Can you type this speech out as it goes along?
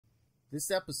This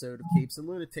episode of Capes and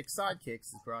Lunatics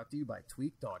Sidekicks is brought to you by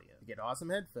Tweaked Audio. To get awesome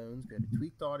headphones, go to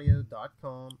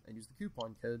tweakedaudio.com and use the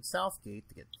coupon code Southgate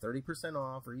to get 30%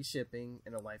 off, free shipping,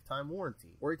 and a lifetime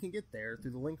warranty. Or you can get there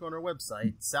through the link on our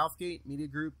website,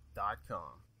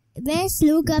 southgatemediagroup.com. This is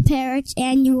Luca Perich,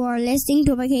 and you are listening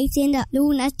to the Capes and the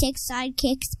Lunatics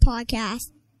Sidekicks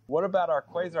podcast. What about our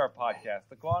Quasar podcast,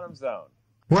 The Quantum Zone?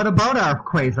 What about our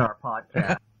Quasar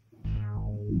podcast?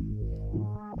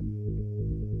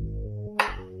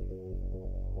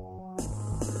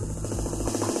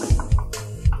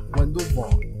 Wendell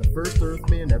Vaughn, the first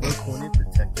Earthman ever appointed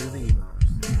protector of the universe.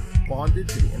 Bonded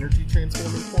to the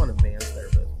energy-transforming quantum bands that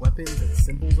are both weapons and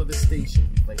symbols of his station,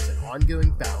 he fights an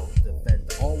ongoing battle to defend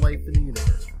all life in the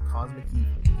universe from cosmic evil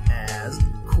as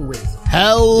Quasar.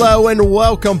 Hello and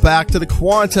welcome back to the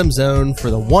Quantum Zone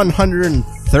for the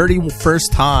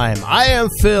 131st time. I am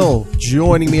Phil,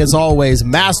 joining me as always,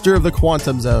 Master of the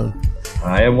Quantum Zone.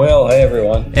 I am Will. Hey,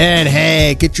 everyone. And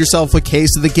hey, get yourself a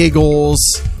case of the giggles.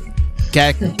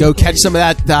 Go catch some of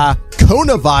that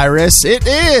coronavirus. It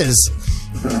is.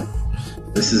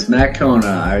 This is Matt Kona.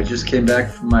 I just came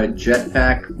back from my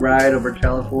jetpack ride over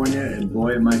California, and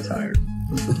boy, am I tired.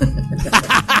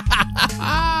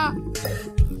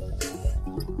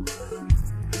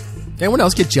 Anyone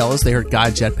else get jealous? They heard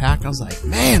guy jetpack. I was like,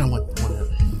 man, I want one of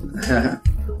them.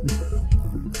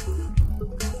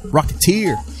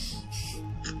 Rocketeer.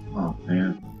 Oh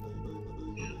man.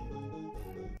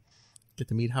 Get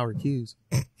to meet Howard Hughes.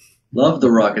 Love the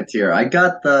Rocketeer. I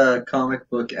got the comic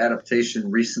book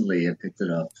adaptation recently and picked it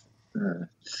up. I'm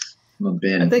a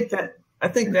bin. I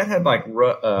think that had like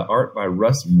art by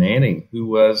Russ Manning, who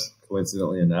was,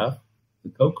 coincidentally enough, the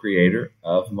co-creator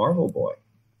of Marvel Boy.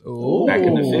 Ooh. Back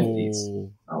in the 50s.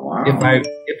 Oh, wow. If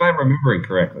I'm remembering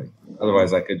correctly.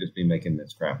 Otherwise, I could just be making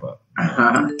this crap up.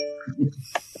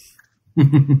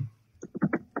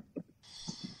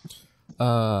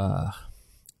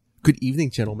 Good evening,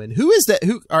 gentlemen. Who is that?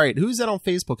 Who's that on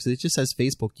Facebook? So it just says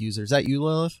Facebook user. Is that you,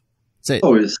 Lilith? It's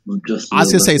just I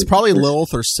was gonna say it's probably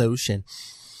Lilith or Soshin.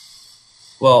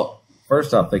 Well,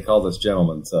 first off, they call this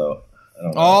gentleman, so I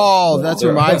don't know. Oh, that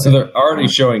reminds me. So they're already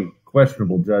showing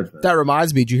questionable judgment. That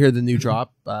reminds me. Did you hear the new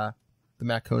drop? The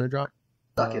Matt Kona drop?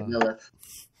 Suck it, Lilith.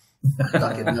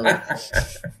 Suck it,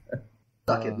 Lilith.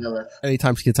 Suck it, Lilith.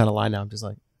 Anytime she gets on a line now, I'm just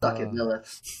like, Suck it,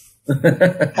 Lilith.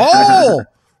 oh,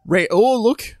 Ray. Oh,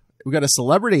 look. We got a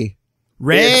celebrity.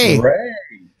 Ray. It's Ray.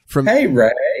 Hey,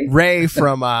 Ray. Ray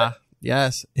from,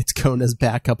 yes, it's Kona's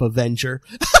backup Avenger.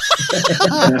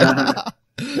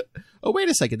 Oh, wait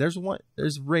a second. There's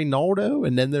Reynaldo,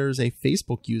 and then there's a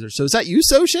Facebook user. So is that you,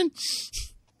 Soshin?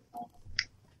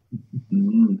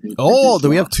 Do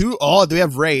we have two? Oh, do we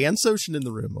have Ray and Soshin in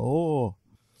the room? Oh,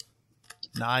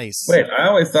 nice. Wait, I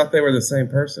always thought they were the same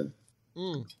person.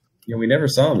 Yeah, we never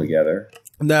saw them together.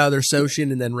 No, they're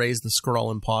Soshin and then Ray's the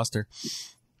Skrull imposter.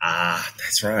 Ah,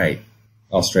 that's right.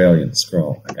 Australian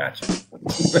Skrull. I got you.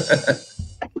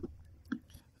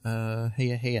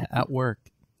 Hey, at work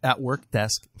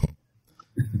desk.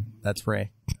 That's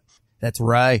Ray. That's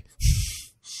Ray.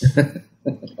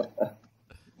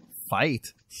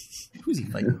 Fight. Who's he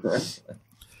fighting?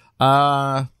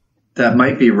 That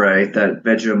might be Ray. That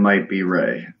Vegeta might be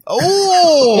Ray.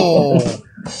 Oh!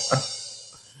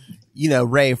 You know,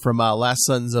 Ray from Last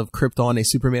Sons of Krypton, a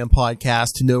Superman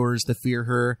podcast, To Know Her Is to Fear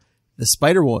Her, a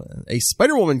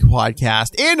Spider-Woman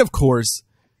podcast, and of course,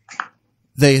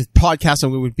 the podcast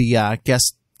I'm going to be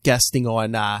guesting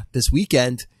on this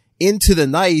weekend, Into the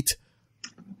Night,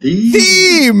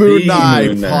 the Moon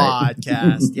Knight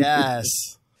podcast.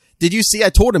 Yes. Did you see? I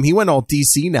told him he went all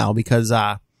DC now because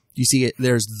you see it.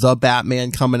 There's the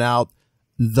Batman coming out,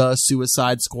 the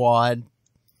Suicide Squad.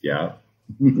 Yeah.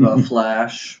 The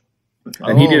Flash.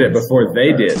 And he did it before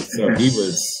they did, so he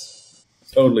was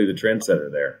totally the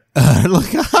trendsetter there.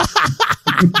 Look,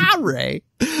 Ray.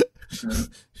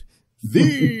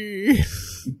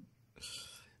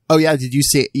 Oh yeah, did you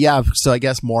see? Yeah, so I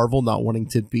guess Marvel not wanting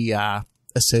to be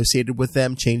associated with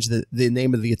them changed the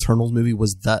name of the Eternals movie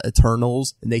was The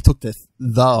Eternals, and they took the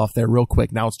off there real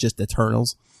quick. Now it's just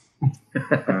Eternals.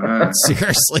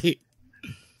 Seriously.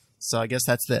 So I guess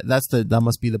that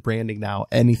must be the branding now.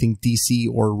 Anything DC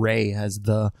or Ray has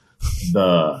the.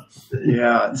 Yeah,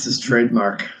 it's his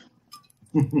trademark.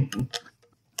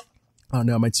 Oh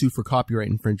no, I might sue for copyright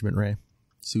infringement, Ray.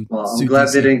 I'm glad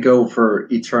DC. They didn't go for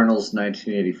Eternals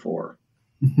 1984.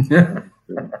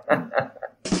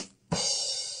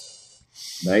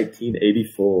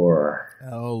 1984.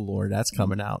 Oh Lord, that's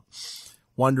coming out.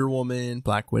 Wonder Woman,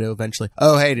 Black Widow eventually.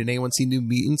 Oh, hey, did anyone see New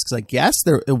Mutants? Because I guess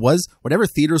it was, whatever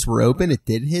theaters were open, it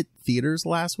did hit theaters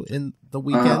in the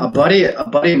weekend. A buddy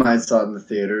of mine saw it in the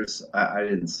theaters. I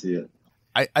didn't see it.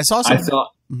 I saw some.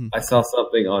 I saw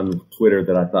something on Twitter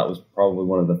that I thought was probably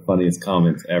one of the funniest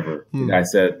comments ever. The guy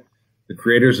said, the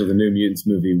creators of the New Mutants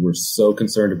movie were so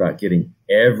concerned about getting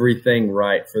everything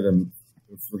right for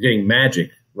getting magic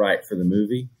right for the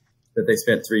movie that they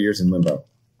spent 3 years in limbo.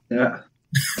 Yeah.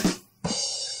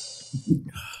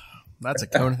 That's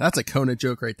a Kona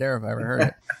joke right there if I ever heard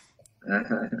it.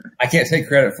 I can't take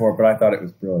credit for it, but I thought it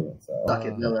was brilliant. So. Suck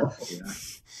it, Lilith. Yeah.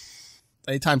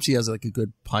 Anytime she has like a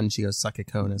good pun, she goes suck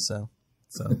it, Kona. So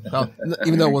well,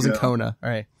 even though it wasn't Kona, all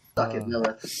right. Suck it,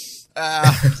 Lilith.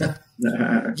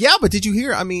 Yeah, but did you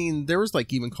hear? I mean, there was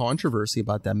like even controversy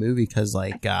about that movie because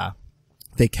like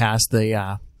they cast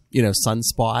the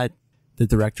Sunspot. The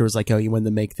director was like, "Oh, you wanted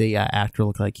to make the actor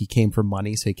look like he came from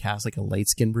money, so he cast like a light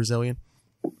skinned Brazilian."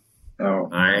 Oh,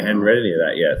 I hadn't read any of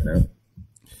that yet. No.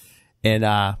 And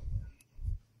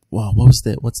well, what's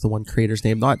the one creator's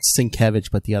name? Not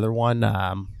Sienkiewicz, but the other one.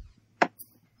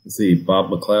 Let's see,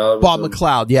 Bob McLeod. Bob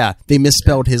McLeod, yeah, they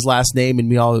misspelled his last name,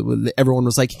 and everyone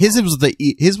was like, his was the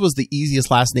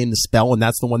easiest last name to spell, and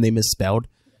that's the one they misspelled.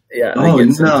 Yeah, they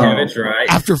get Sienkiewicz right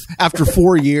after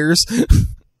 4 years.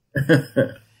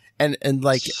 And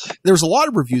like there was a lot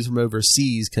of reviews from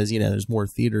overseas because there's more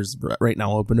theaters right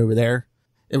now open over there.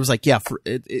 It was like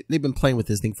they've been playing with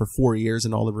this thing for 4 years,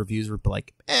 and all the reviews were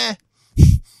like, eh.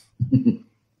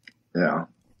 Yeah.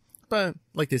 But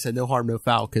like they said, no harm, no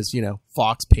foul, because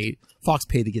Fox paid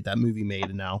to get that movie made,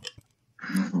 and now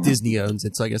Disney owns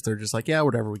it. So I guess they're just like, yeah,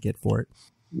 whatever we get for it.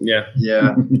 Yeah.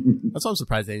 That's why I'm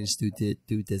surprised they didn't just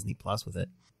do Disney Plus with it.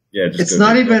 Yeah, it's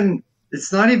not even.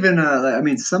 I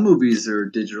mean, some movies are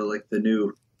digital, like the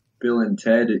new Bill and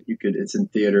Ted. It's in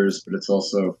theaters, but it's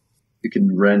also you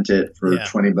can rent it for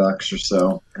 $20 or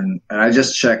so. And I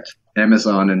just checked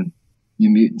Amazon, and New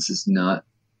Mutants is not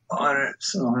on it,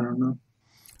 so I don't know.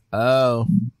 Oh,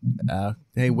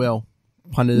 hey, Will,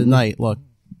 pun of the night. Look,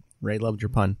 Ray loved your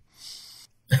pun.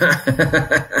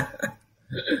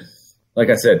 Like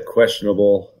I said,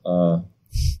 questionable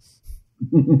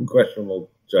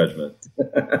judgment.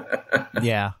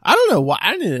 Yeah, I don't know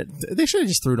why. They should have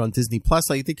just threw it on Disney Plus.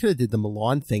 Like they could have did the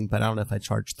Milan thing, but I don't know if I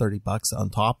charged $30 on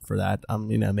top for that.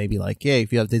 Maybe like, hey,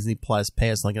 if you have Disney Plus,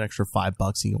 pay us like an extra $5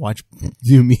 and you can watch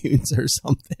New Mutants or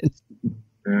something.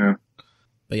 Yeah.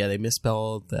 But yeah, they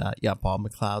misspelled Bob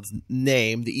McLeod's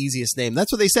name, the easiest name.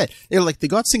 That's what they said. They were like, they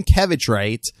got Sienkiewicz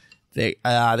right. They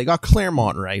got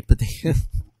Claremont right, but they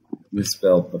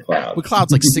misspelled McLeod.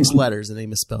 McLeod's like 6 letters, and they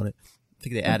misspelled it. I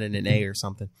think they added an A or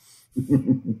something.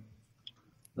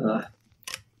 Oh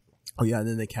yeah, and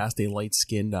then they cast a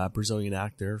light-skinned Brazilian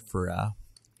actor for.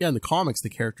 In the comics, the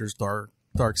character's dark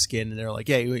skin, and they're like,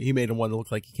 yeah, he made him one to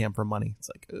look like he came from money. It's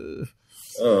like,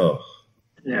 oh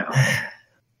yeah.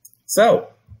 So.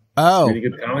 Any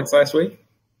good comics last week?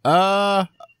 I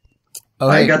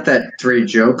got that 3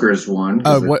 Jokers one.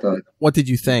 What did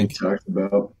you think? Talked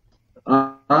about.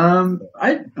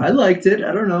 I liked it.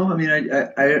 I don't know. I mean,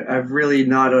 I've really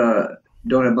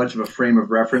don't have much of a frame of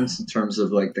reference in terms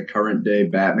of like the current day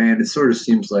Batman. It sort of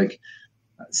seems like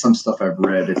some stuff I've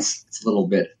read. It's a little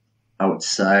bit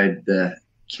outside the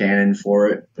canon for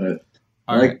it, but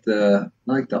I like the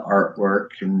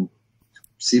artwork and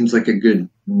seems like a good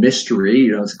mystery.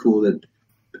 It's cool that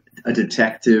a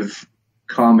detective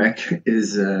comic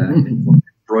is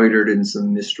embroidered in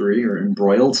some mystery or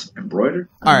embroidered.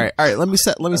 All right. Let me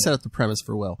set up the premise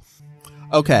for Will.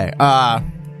 Okay. All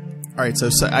right. So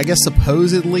I guess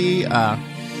supposedly,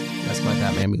 that's my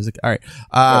Batman music. All right.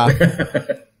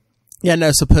 Yeah. No.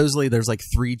 Supposedly there's like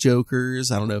 3 Jokers.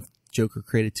 I don't know if Joker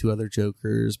created 2 other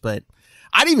Jokers, but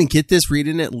I didn't even get this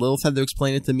reading it. Lilith had to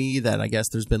explain it to me that I guess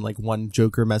there's been like one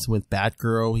Joker messing with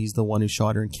Batgirl. He's the one who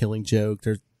shot her and Killing Joke.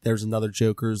 There's another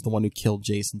Joker who's the one who killed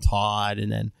Jason Todd,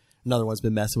 and then another one's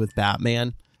been messing with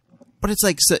Batman. But it's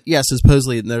like, so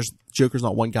supposedly there's Joker's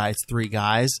not one guy, it's 3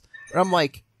 guys. And I'm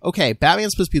like, okay,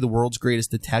 Batman's supposed to be the world's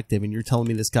greatest detective, and you're telling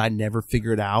me this guy never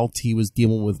figured out he was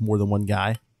dealing with more than one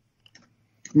guy?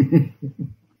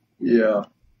 Yeah.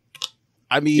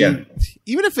 I mean,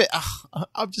 even if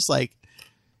I'm just like,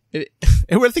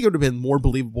 I would think it would have been more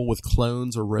believable with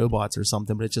clones or robots or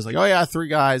something, but it's just like, oh yeah, 3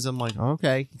 guys. I'm like,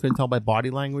 okay, you couldn't tell by body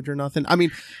language or nothing. I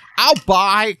mean, I'll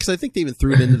buy, because I think they even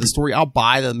threw it into the story, I'll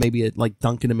buy them maybe like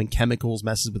dunking them in chemicals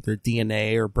messes with their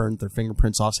DNA or burned their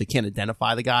fingerprints off so you can't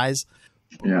identify the guys.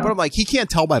 Yeah. But I'm like, he can't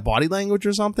tell by body language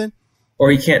or something. Or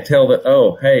he can't tell that,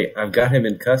 oh, hey, I've got him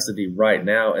in custody right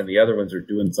now, and the other ones are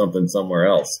doing something somewhere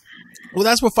else. Well,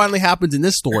 that's what finally happens in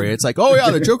this story. It's like, oh yeah,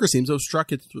 the Joker seems to have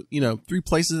struck at 3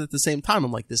 places at the same time.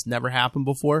 I'm like, this never happened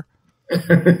before.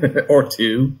 Or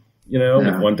 2,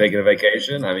 with one taking a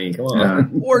vacation. I mean, come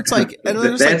on. Or it's like, and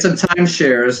they had some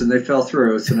timeshares and they fell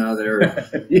through, so now they're all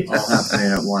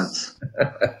happening at once.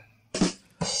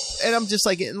 And I'm just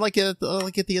like at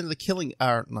the end of the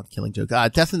not Killing Joke,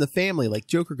 Death in the Family. Like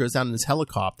Joker goes down in his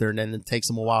helicopter, and then it takes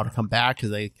him a while to come back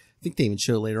because I think they even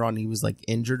show later on he was like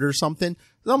injured or something.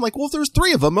 And I'm like, well, if there was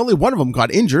 3 of them, only one of them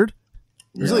got injured.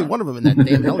 There's only one of them in that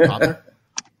damn helicopter.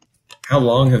 How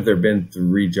long have there been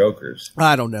 3 Jokers?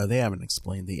 I don't know. They haven't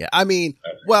explained it yet. I mean,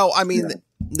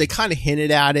 they kind of hinted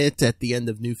at it at the end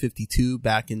of New 52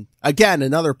 back in, again,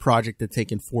 another project that's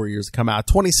taken 4 years to come out,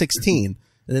 2016.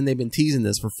 And then they've been teasing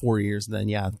this for 4 years. And then,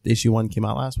 issue 1 came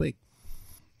out last week.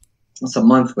 It's a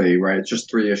monthly, right? It's just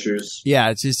 3 issues. Yeah,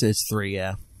 it's 3,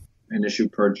 yeah. An issue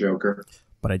per Joker.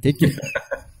 But I did get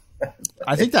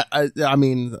I think that,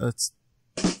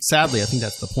 sadly, I think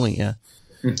that's the point, yeah.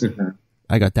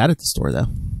 I got that at the store, though.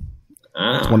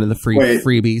 It's one of the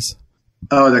freebies.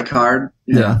 Oh, the card?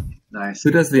 Yeah. Nice.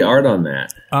 Who does the art on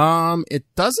that? It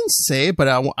doesn't say, but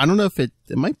I don't know if it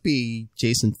might be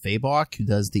Jason Fabok who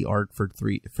does the art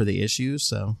for the issues.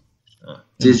 So,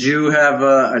 did you have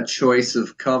a choice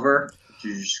of cover?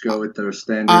 Did you just go with the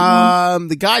standard one?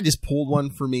 The guy just pulled one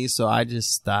for me, so I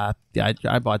just I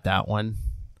bought that one.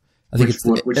 Which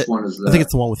one is that? I think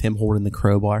it's the one with him holding the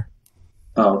crowbar.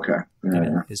 Oh, okay.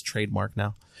 Yeah. His trademark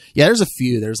now. Yeah, there's a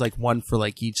few. There's like one for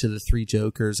like each of the 3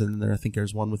 Jokers, and then I think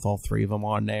there's one with all 3 of them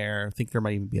on there. I think there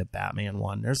might even be a Batman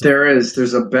one. There's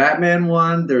a Batman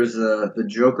one. There's the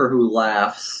Joker who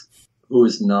laughs, who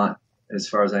is not, as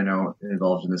far as I know,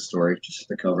 involved in this story, just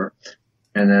the cover.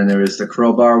 And then there is the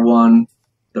crowbar one,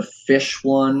 the fish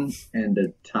one, and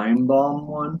the time bomb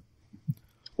one,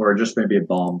 or just maybe a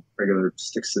bomb, regular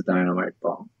sticks to dynamite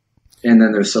bomb. And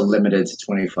then there's a limited to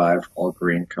 25 all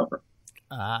green cover.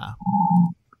 But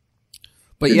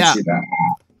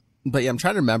I'm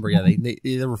trying to remember. Yeah,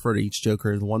 they refer to each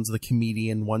Joker. One's the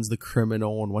comedian, one's the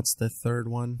criminal, and what's the third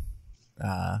one?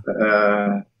 I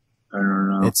don't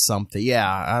know. It's something. Yeah,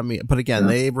 I mean, but again,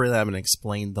 they really haven't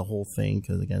explained the whole thing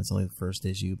because again, it's only the first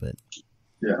issue. But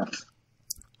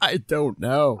I don't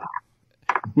know.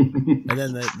 And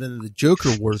then the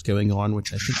Joker War's going on,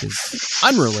 which I think is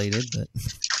unrelated, but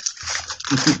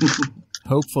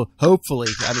hopefully,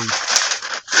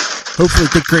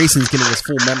 Dick Grayson's getting his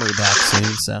full memory back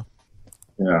soon. So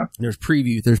there's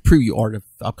preview art of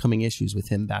upcoming issues with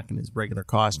him back in his regular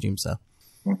costume. So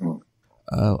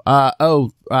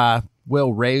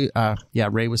Will Ray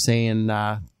Ray was saying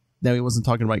no, he wasn't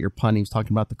talking about your pun. He was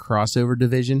talking about the crossover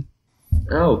division.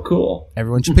 Oh, cool.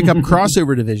 Everyone should pick up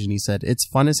crossover division. He said it's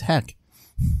fun as heck.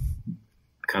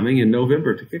 Coming in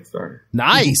November to Kickstarter.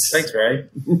 Nice. Thanks, Ray.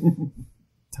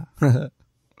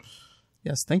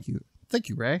 Yes, thank you,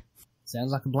 Ray.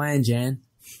 Sounds like a plan, Jan.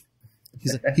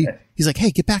 He's like,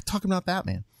 hey, get back talking about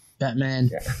Batman. Batman.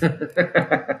 Yeah.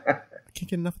 I can't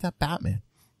get enough of that Batman.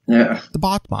 Yeah. The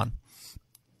Batman.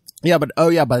 Yeah, but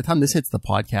by the time this hits the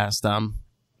podcast, I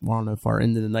don't know, far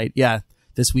into the night. Yeah,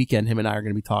 this weekend, him and I are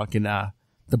going to be talking the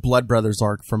Blood Brothers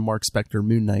arc from Mark Spector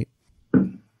Moon Knight.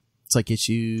 It's like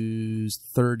issues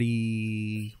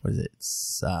 30, what is it?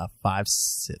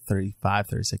 35,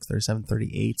 36, 37,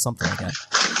 38, something like that.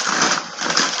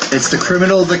 It's the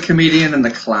criminal, the comedian, and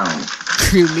the clown.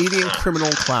 Comedian,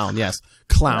 criminal, clown. Yes.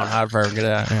 Clown, however, I'm going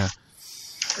to, yeah.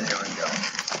 There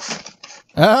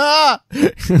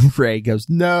we go. Ray goes,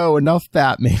 no, enough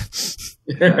Batman.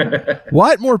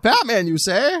 What? More Batman, you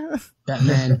say?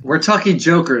 Batman. We're talking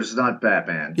Jokers, not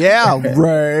Batman. Yeah,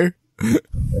 Ray.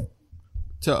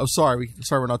 So, sorry,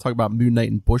 we're not talking about Moon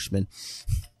Knight and Bushman.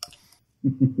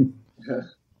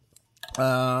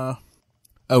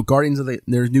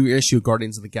 There's new issue of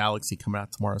Guardians of the Galaxy coming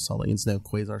out tomorrow, so I'll let you know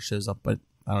Quasar shows up, but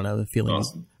I don't know, the feeling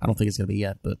awesome. I don't think it's going to be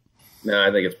yet, but. No, I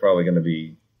think it's probably going to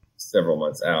be several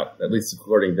months out, at least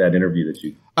according to that interview that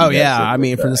you. Oh, yeah, I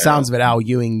mean, from the sounds of it, Al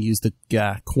Ewing used the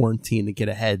quarantine to get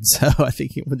ahead, so I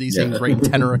think with these things right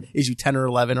in issue 10 or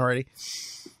 11 already.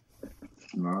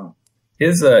 Wow.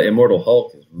 His Immortal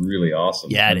Hulk is really awesome.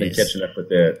 Yeah, I've been catching up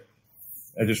with it.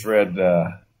 I just read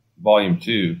volume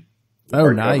 2.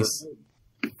 Oh, nice.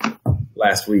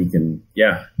 Last week, and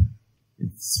yeah,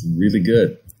 it's really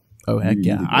good. Oh, heck really,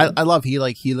 yeah. Really good. I love he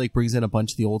brings in a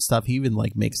bunch of the old stuff. He even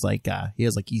makes he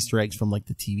has Easter eggs from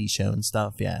the TV show and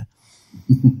stuff. Yeah.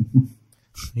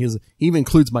 He even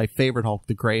includes my favorite Hulk,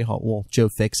 the Gray Hulk. Well, Joe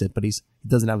Fixit, but he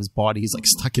doesn't have his body. He's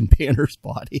stuck in Banner's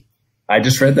body. I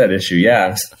just read that issue.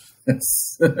 Yeah.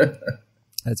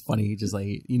 That's funny. He just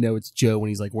like, it's Joe when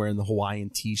he's like wearing the Hawaiian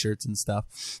t-shirts and stuff.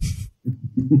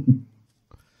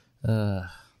 All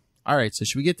right. So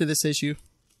should we get to this issue?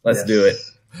 Let's do it.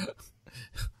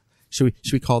 Should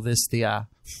we call this the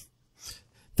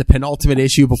penultimate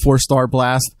issue before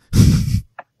Starblast?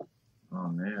 Oh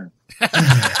man.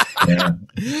 Yeah.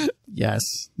 Yes.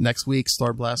 Next week,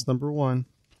 Starblast #1.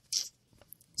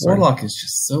 Warlock is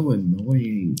just so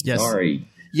annoying. Yes. Sorry.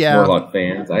 Yeah. Warlock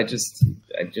fans. I just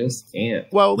can't.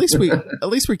 Well, at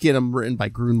least we get him written by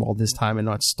Grunwald this time and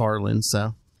not Starlin,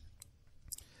 so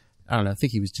I don't know. I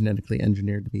think he was genetically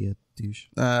engineered to be a douche.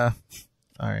 All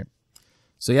right.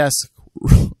 So yes,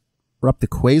 we're up to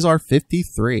Quasar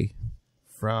 53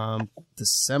 from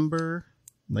December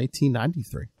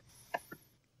 1993.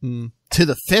 To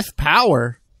the 5th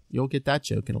power. You'll get that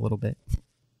joke in a little bit.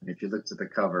 If you looked at the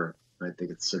cover, I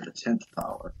think it's sort of 10th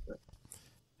power. But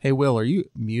Hey, Will, are you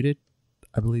muted?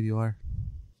 I believe you are.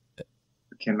 I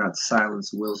cannot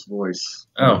silence Will's voice.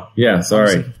 Oh, yeah,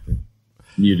 sorry.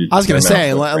 Muted. I was going to My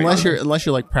say, mouth was unless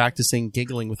you're like practicing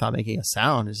giggling without making a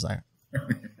sound, it's like,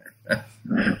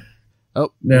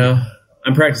 No,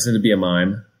 I'm practicing to be a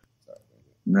mime.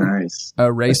 Nice.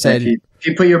 Ray said, If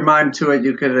you put your mind to it,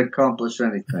 you could accomplish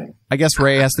anything. I guess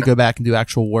Ray has to go back and do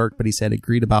actual work, but he said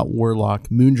agreed about Warlock,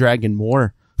 Moondragon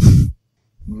more.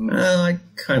 I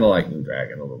kind of like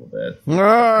Moondragon a little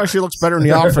bit. She looks better in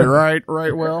the outfit, right?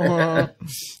 Right, Will.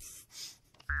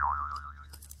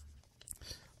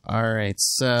 All right,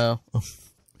 so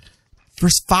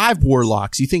there's 5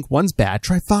 Warlocks. You think one's bad?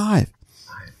 Try 5.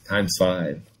 Times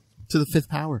 5. To the 5th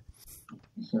power.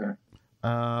 Sure.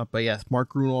 But yes, Mark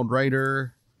Grunwald,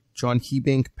 writer, John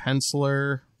Hebink,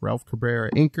 penciler, Ralph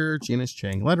Cabrera, inker, Janice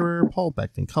Chang, letterer, Paul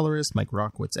Beckton, colorist, Mike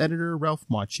Rockwitz, editor, Ralph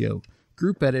Macchio,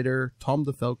 group editor, Tom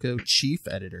DeFalco, chief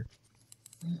editor.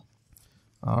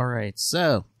 All right,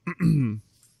 so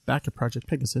back to Project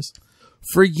Pegasus.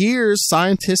 For years,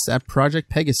 scientists at Project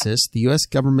Pegasus, the U.S.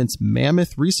 government's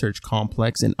mammoth research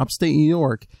complex in upstate New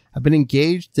York, have been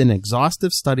engaged in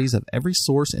exhaustive studies of every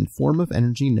source and form of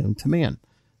energy known to man.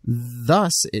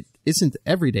 Thus, it isn't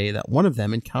every day that one of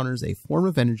them encounters a form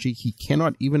of energy he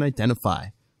cannot even identify.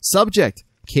 Subject,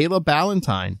 Kayla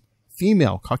Ballantyne.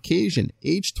 Female, Caucasian,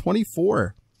 age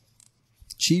 24.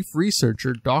 Chief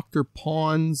researcher, Dr.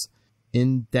 Pons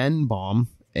Indenbaum,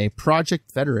 a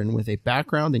project veteran with a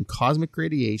background in cosmic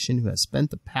radiation who has spent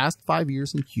the past 5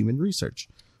 years in human research.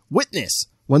 Witness,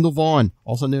 Wendell Vaughn,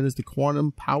 also known as the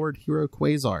quantum-powered hero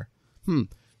Quasar.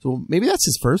 So maybe that's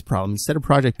his first problem. Instead of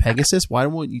Project Pegasus, why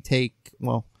don't you take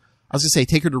her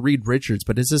to Reed Richards,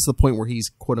 but is this the point where he's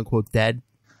quote-unquote dead?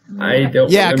 I don't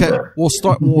remember.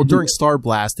 During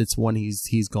Starblast, it's when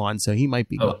he's gone, so he might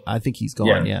be gone. I think he's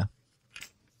gone, yeah.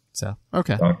 So,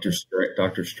 okay.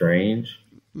 Doctor Strange?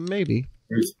 Maybe.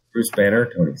 Bruce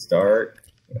Banner, Tony Stark.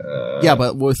 Yeah,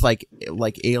 but with like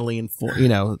alien,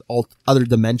 all other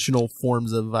dimensional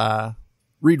forms of.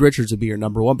 Reed Richards would be your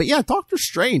number 1, but yeah, Doctor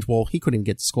Strange. Well, he couldn't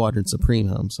get Squadron Supreme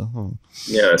home, so.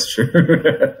 Yeah, that's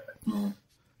true. All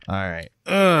right.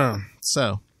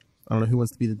 So I don't know who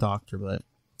wants to be the Doctor, but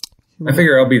I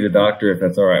figure I'll be the Doctor if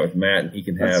that's all right with Matt, and he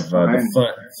can have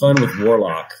the fun with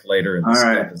Warlock later in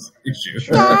this issue.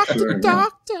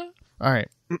 Doctor. All right.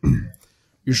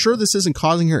 You're sure this isn't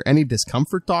causing her any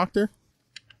discomfort, Doctor?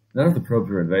 None of the probes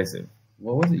were invasive.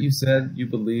 What was it you said you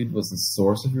believed was the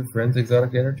source of your friend's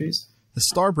exotic energies? The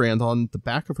star brand on the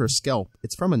back of her scalp.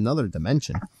 It's from another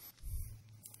dimension.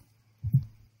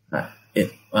 I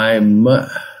think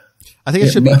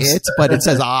it should be it, but it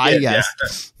says I, yes.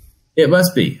 Yeah. It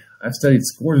must be. I've studied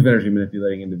scores of energy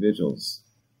manipulating individuals,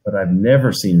 but I've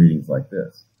never seen readings like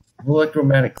this.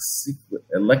 Electromagnetic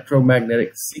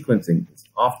sequencing is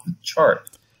off the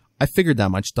chart. I figured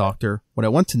that much, Doctor. What I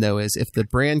want to know is if the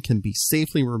brand can be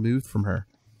safely removed from her.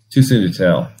 Too soon to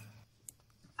tell.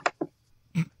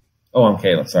 Oh, I'm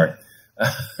Caleb. Sorry.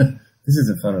 This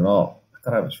isn't fun at all. I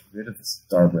thought I was rid of the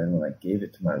star brand when I gave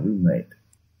it to my roommate,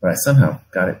 but I somehow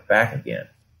got it back again,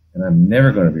 and I'm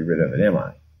never going to be rid of it, am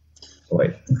I? So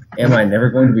wait, am I never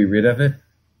going to be rid of it?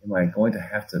 Am I going to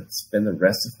have to spend the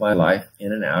rest of my life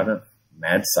in and out of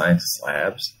mad scientist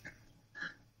labs?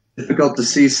 Difficult to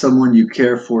see someone you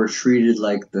care for treated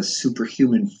like the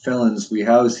superhuman felons we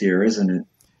house here, isn't it?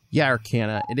 Yeah,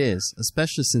 Arcana, it is,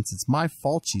 especially since it's my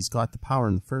fault she's got the power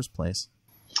in the first place.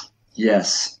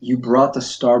 Yes, you brought the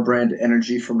Starbrand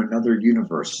energy from another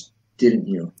universe, didn't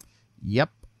you? Yep,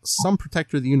 some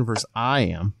protector of the universe I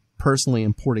am, personally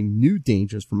importing new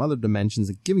dangers from other dimensions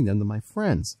and giving them to my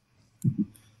friends.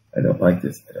 I don't like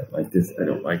this, I don't like this, I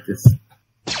don't like this.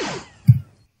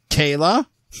 Kayla,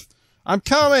 I'm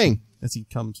coming! As he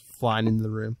comes flying into the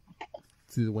room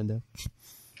through the window.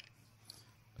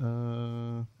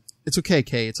 It's okay,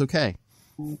 Kay. It's okay.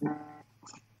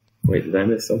 Wait, did I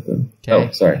miss something? Okay. Oh,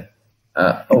 sorry.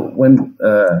 When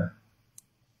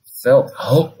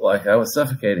felt like I was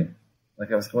suffocating,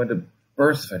 like I was going to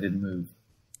burst if I didn't move.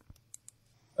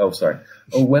 Oh, sorry.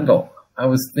 Oh, Wendell, I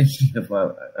was thinking of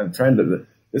I'm trying to.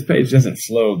 This page doesn't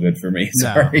flow good for me.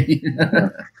 Sorry.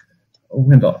 No. Oh,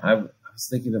 Wendell, I was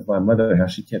thinking of my mother, how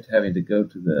she kept having to go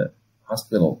to the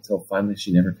hospital until finally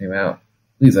she never came out.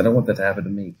 Please, I don't want that to happen to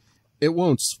me. It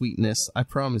won't, sweetness. I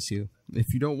promise you.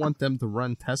 If you don't want them to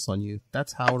run tests on you,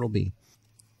 that's how it'll be.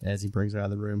 As he brings her out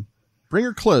of the room. Bring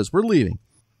her clothes. We're leaving.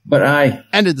 But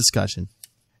End of discussion.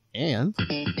 And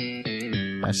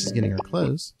as she's getting her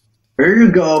clothes. Here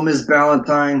you go, Miss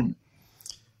Valentine.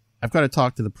 I've got to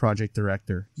talk to the project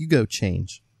director. You go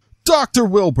change. Dr.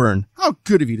 Wilburn, how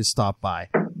good of you to stop by.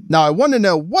 Now, I want to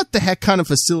know what the heck kind of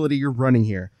facility you're running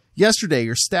here. Yesterday,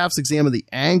 your staff's exam of the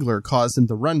angler caused him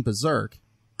to run berserk.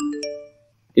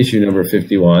 Issue number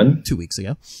 51. 2 weeks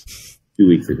ago. 2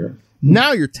 weeks ago.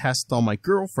 Now you're testing on my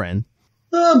girlfriend.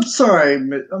 I'm sorry,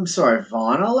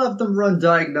 Vaughn. I'll have them run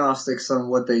diagnostics on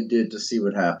what they did to see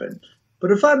what happened.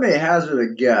 But if I may hazard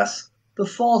a guess, the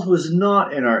fault was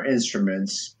not in our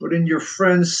instruments, but in your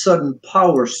friend's sudden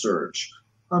power surge.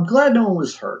 I'm glad no one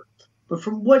was hurt, but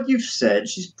from what you've said,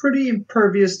 she's pretty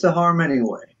impervious to harm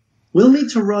anyway. We'll need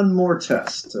to run more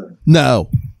tests. No.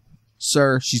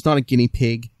 Sir, she's not a guinea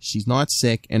pig, she's not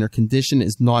sick, and her condition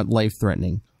is not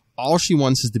life-threatening. All she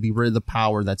wants is to be rid of the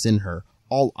power that's in her.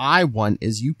 All I want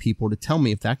is you people to tell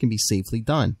me if that can be safely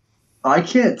done. I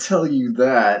can't tell you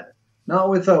that. Not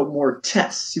without more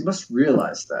tests. You must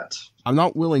realize that. I'm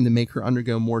not willing to make her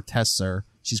undergo more tests, sir.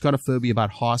 She's got a phobia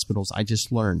about hospitals, I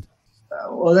just learned.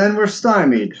 Well, then we're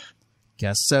stymied.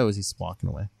 Guess so, as he's walking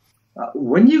away.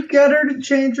 When you get her to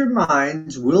change her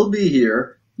mind, we'll be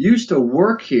here. You used to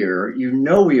work here. You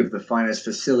know we have the finest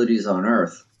facilities on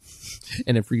Earth.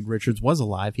 And if Reed Richards was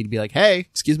alive, he'd be like, hey,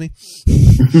 excuse me.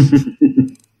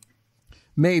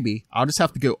 Maybe. I'll just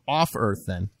have to go off Earth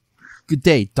then. Good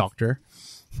day, Doctor.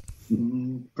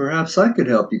 Perhaps I could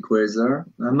help you, Quasar.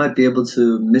 I might be able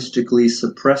to mystically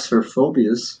suppress her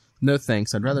phobias. No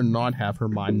thanks. I'd rather not have her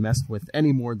mind messed with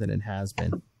any more than it has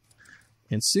been.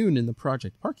 And soon in the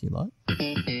project parking lot.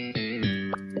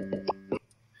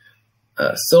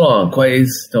 So long, Quaz.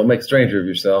 Don't make a stranger of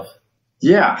yourself.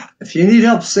 Yeah, if you need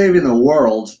help saving the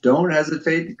world, don't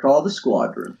hesitate to call the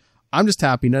squadron. I'm just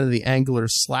happy none of the angular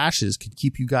slashes could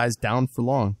keep you guys down for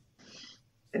long.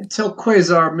 And tell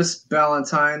Quasar, Miss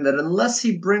Valentine, that unless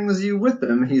he brings you with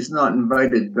him, he's not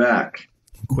invited back.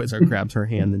 Quasar grabs her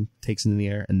hand and takes it in the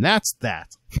air, and that's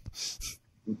that.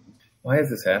 Why is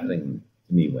this happening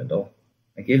to me, Wendell?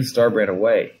 I gave the Starbrand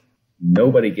away.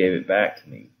 Nobody gave it back to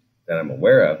me that I'm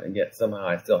aware of, and yet somehow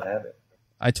I still have it.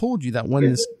 I told you that when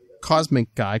this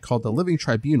cosmic guy called the Living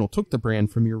Tribunal took the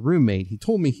brand from your roommate, he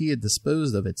told me he had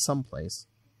disposed of it someplace.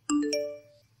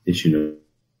 Issue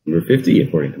number 50,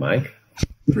 according to Mike.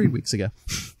 3 weeks ago.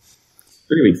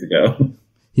 3 weeks ago.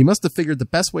 He must have figured the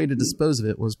best way to dispose of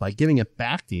it was by giving it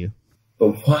back to you.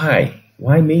 But why?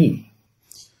 Why me?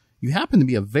 You happen to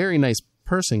be a very nice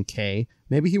person, Kay.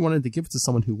 Maybe he wanted to give it to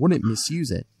someone who wouldn't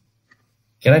misuse it.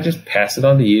 Can I just pass it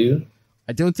on to you?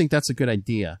 I don't think that's a good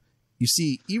idea. You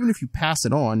see, even if you pass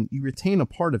it on, you retain a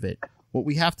part of it. What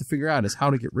we have to figure out is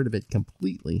how to get rid of it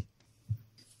completely.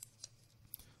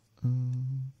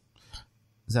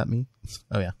 Is that me?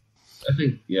 Oh, yeah. I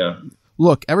think, yeah.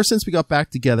 Look, ever since we got back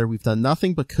together, we've done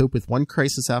nothing but cope with one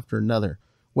crisis after another.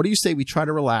 What do you say we try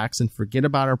to relax and forget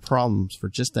about our problems for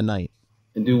just a night?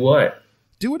 And do what?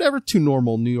 Do whatever two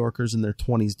normal New Yorkers in their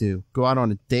 20s do. Go out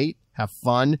on a date, have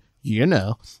fun, you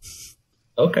know.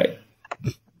 Okay.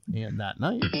 And that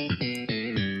night...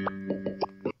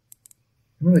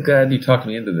 I'm really glad you talked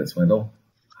me into this, Wendell.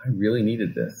 I really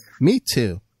needed this. Me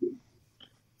too.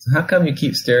 So how come you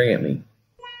keep staring at me?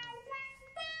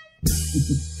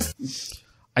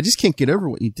 I just can't get over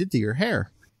what you did to your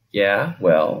hair. Yeah,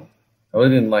 well, I really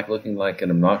didn't like looking like an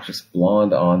obnoxious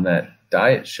blonde on that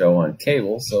diet show on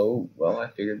cable, so, well, I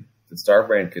figured the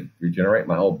Starbrand could regenerate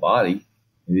my whole body.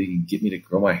 Maybe it could get me to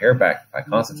grow my hair back if I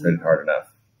concentrated hard enough.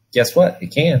 Guess what?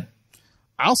 It can.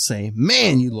 I'll say,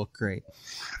 man, you look great.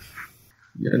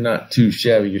 You're not too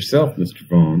shabby yourself, Mr.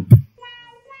 Vaughn.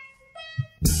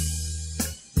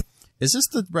 Is this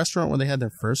the restaurant where they had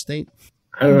their first date?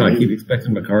 I don't know. I keep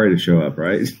expecting Makari to show up,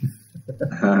 right?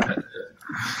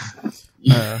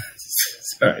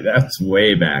 Sorry, that's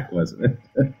way back, wasn't it?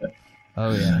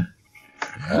 Oh yeah.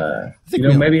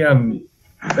 Maybe I'm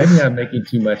making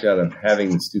too much out of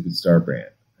having the stupid Starbrand.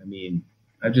 I mean,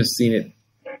 I've just seen it.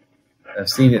 I've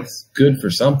seen it's good for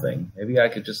something. Maybe I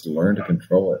could just learn to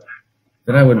control it.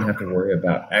 then I wouldn't have to worry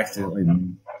about accidentally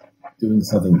doing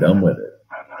something dumb with it.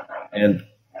 And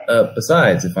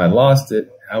besides, if I lost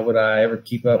it, how would I ever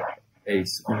keep a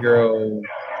superhero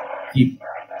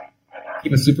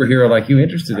like you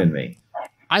interested in me?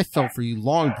 I felt for you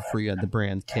long before you had the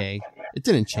brand K. It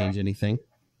didn't change anything.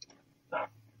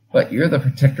 But you're the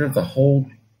protector of the whole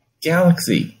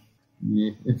galaxy.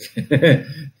 You're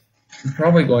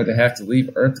probably going to have to leave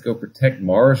Earth to go protect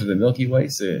Mars or the Milky Way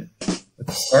soon. With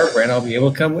the Star Brand, I'll be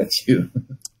able to come with you.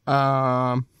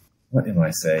 What am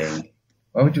I saying?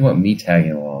 Why would you want me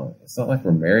tagging along? It's not like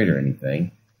we're married or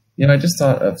anything. I just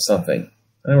thought of something.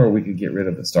 I know where we could get rid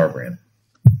of the Star Brand.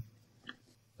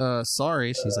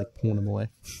 Sorry. She's like pulling him away.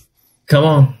 Come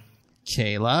on.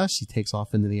 Kayla, she takes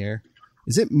off into the air.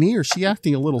 Is it me or is she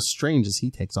acting a little strange as he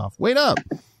takes off? Wait up.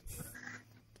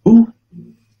 Ooh,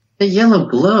 the yellow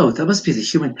glow. That must be the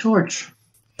Human Torch.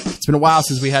 It's been a while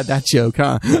since we had that joke,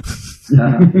 huh?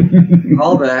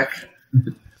 Call back.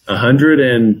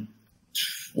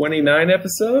 129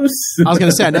 episodes? I was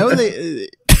going to say, I know they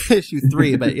issue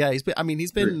 3, but yeah, he's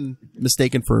been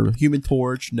mistaken for Human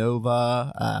Torch,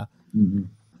 Nova.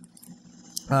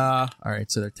 All right,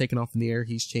 so they're taking off in the air.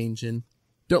 He's changing.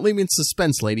 Don't leave me in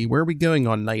suspense, lady. Where are we going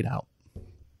on night out?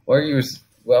 You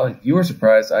were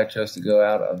surprised I chose to go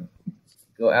out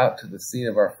to the scene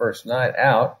of our first night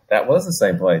out. That was the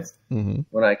same place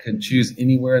when I could choose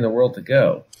anywhere in the world to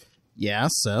go. Yeah,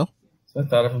 so I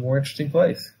thought of a more interesting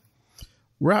place.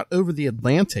 We're out over the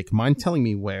Atlantic. Mind telling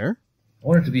me where? I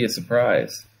want it to be a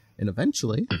surprise. And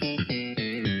eventually...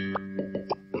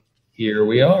 Here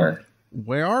we are.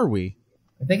 Where are we?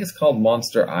 I think it's called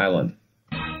Monster Island.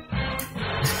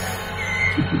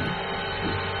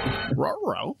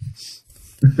 Ruh-roh.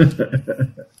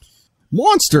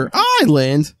 Monster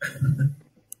Island?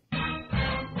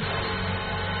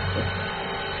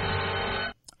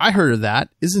 I heard of that.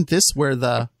 Isn't this where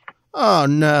the... Oh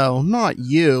no, not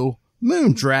you.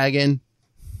 Moon Dragon.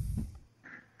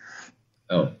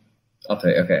 Oh, I'll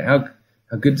tell you. Okay, how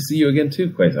good to see you again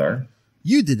too, Quasar.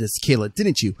 You did this, Kayla,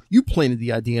 didn't you? You planted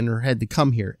the idea in her head to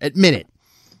come here. Admit it.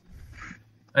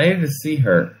 I needed to see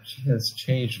her. She has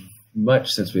changed much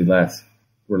since we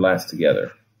were last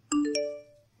together.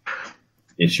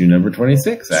 Issue number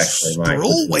 26, actually.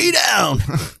 Scroll way down.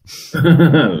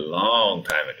 Long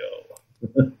time ago.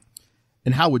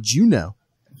 And how would you know?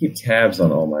 I keep tabs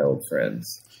on all my old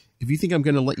friends. If you think I'm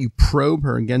going to let you probe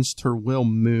her against her will,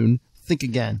 Moon, think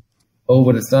again. Oh,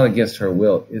 but it's not against her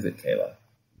will, is it, Kayla?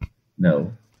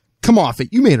 No. Come off it.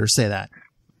 You made her say that.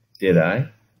 Did I?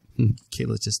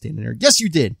 Kayla's just standing there. Yes, you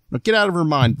did. Now get out of her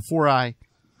mind before I...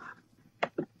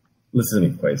 Listen to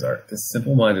me, Quasar. This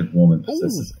simple-minded woman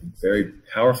possesses a very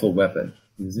powerful weapon.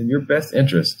 It is in your best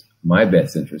interest, my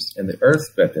best interest, and the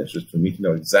Earth's best interest for me to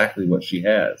know exactly what she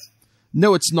has.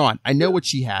 No, it's not. I know what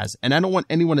she has, and I don't want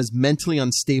anyone as mentally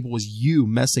unstable as you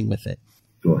messing with it.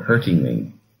 You're hurting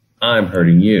me. I'm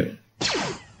hurting you.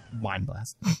 Mind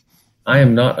blast. I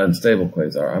am not unstable,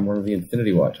 Quasar. I'm one of the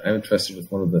Infinity Watch. I'm entrusted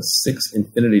with one of the 6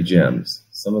 Infinity Gems,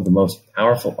 some of the most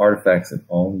powerful artifacts in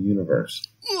all the universe.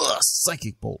 Ugh,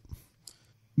 Psychic Bolt.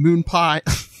 Moon Pie.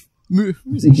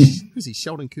 Who's he?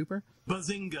 Sheldon Cooper?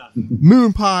 Bazinga.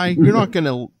 Moon Pie, you're not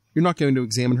going to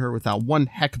examine her without one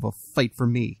heck of a fight for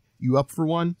me. You up for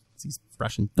one? He's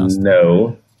fresh and dusty.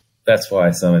 No. That's why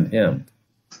I summoned him.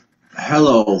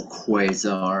 Hello,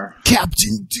 Quasar.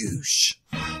 Captain Douche.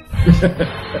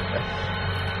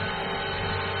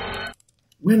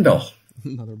 Wendell.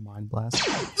 Another mind blast.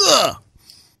 Ugh!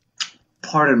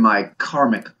 Pardon my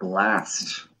karmic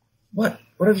blast. What?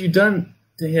 What have you done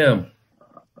to him?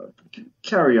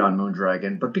 Carry on,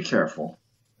 Moondragon, but be careful.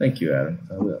 Thank you, Adam.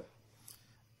 I will.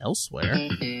 Elsewhere.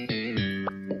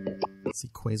 Let's see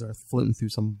Quasar floating through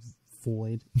some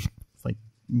void. It's like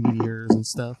meteors and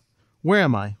stuff. Where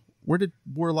am I? Where did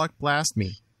Warlock blast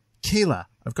me? Kayla.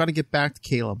 I've got to get back to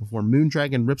Kayla before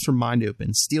Moondragon rips her mind open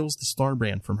and steals the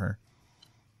Starbrand from her.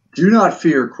 Do not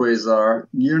fear, Quasar.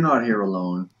 You're not here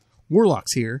alone.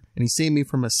 Warlock's here, and he saved me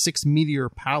from a 6-meteor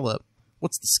pileup.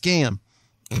 What's the scam?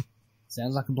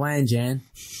 Sounds like a plan, Jan.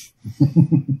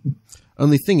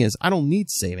 Only thing is, I don't need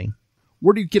saving.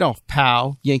 Where do you get off,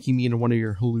 pal, yanking me into one of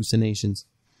your hallucinations?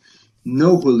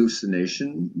 No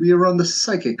hallucination. We are on the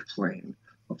psychic plane.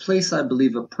 A place I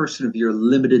believe a person of your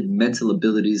limited mental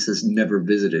abilities has never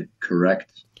visited,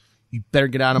 correct? You better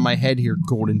get out of my head here,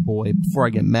 Golden Boy, before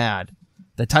I get mad.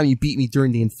 That time you beat me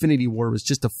during the Infinity War was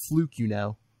just a fluke, you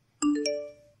know.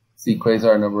 See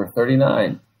Quasar number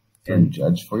 39 and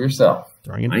judge for yourself.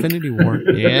 During Infinity War.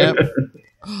 Yep.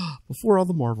 Before all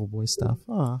the Marvel Boy stuff.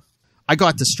 I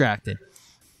got distracted.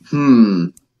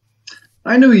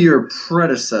 I knew your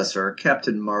predecessor,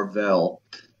 Captain Marvell.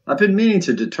 I've been meaning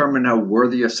to determine how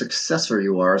worthy a successor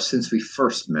you are since we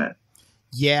first met.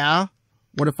 Yeah?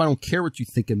 What if I don't care what you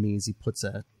think of me? As he puts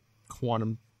a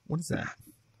quantum... What is that?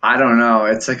 I don't know.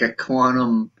 It's like a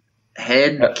quantum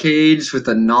head cage with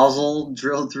a nozzle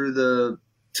drilled through the...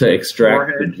 To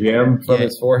extract forehead? the gem from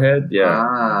his forehead? Yeah.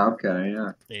 Ah, okay,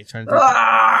 yeah. Hey, trying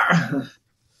to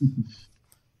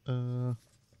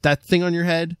that thing on your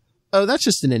head? Oh, that's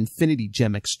just an infinity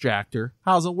gem extractor.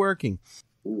 How's it working?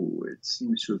 Ooh, it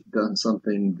seems to have done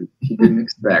something that he didn't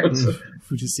expect.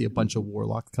 We just see a bunch of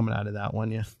warlocks coming out of that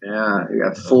one, yeah. Yeah, you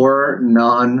got 4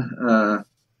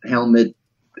 non-helmet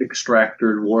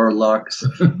extractor warlocks.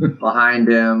 Behind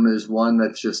him there's one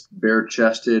that's just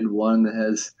bare-chested, one that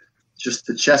has just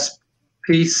the chest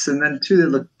piece, and then 2 that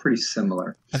look pretty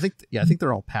similar. I think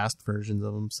they're all past versions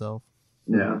of himself.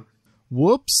 Yeah.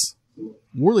 Whoops.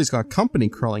 Worley's got company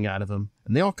crawling out of him,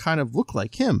 and they all kind of look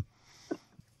like him.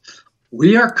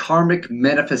 We are karmic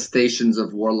manifestations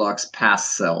of Warlock's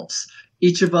past selves.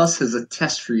 Each of us has a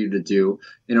test for you to do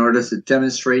in order to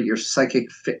demonstrate your psychic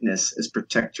fitness as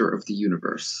protector of the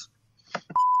universe.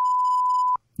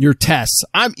 Your tests.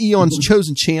 I'm Eon's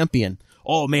chosen champion.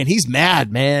 Oh man, he's mad,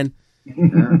 man.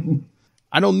 Yeah.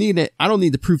 I don't need it. I don't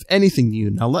need to prove anything to you.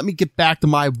 Now let me get back to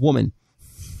my woman.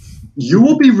 You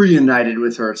will be reunited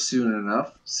with her soon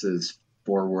enough, says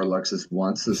 4 Warlocks at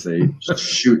once as they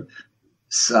shoot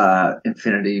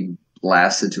infinity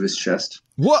blasts into his chest.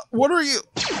 What are you?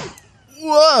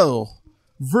 Whoa.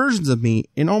 Versions of me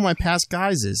in all my past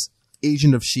guises.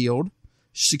 Agent of S.H.I.E.L.D.,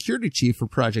 Security Chief for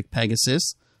Project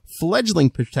Pegasus, Fledgling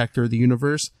Protector of the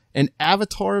Universe, and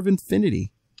Avatar of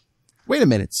Infinity. Wait a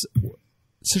minute.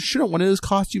 So shouldn't one of those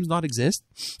costumes not exist?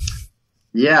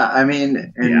 Yeah, I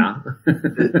mean...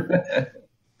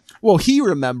 Well, he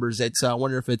remembers it, so I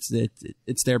wonder if it's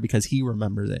there because he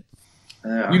remembers it.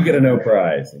 You get a no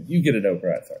prize. You get a no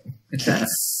prize.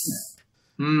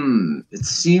 It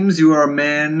seems you are a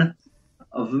man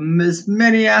of as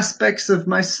many aspects of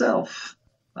myself.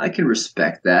 I can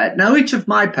respect that. Now each of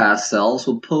my past selves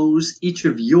will pose each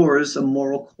of yours a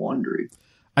moral quandary.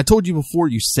 I told you before,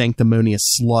 you sanctimonious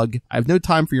slug. I have no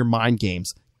time for your mind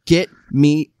games. Get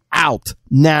me out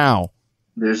now.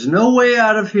 There's no way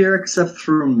out of here except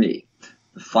through me.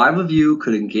 The 5 of you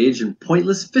could engage in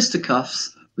pointless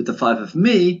fisticuffs with the 5 of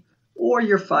me, or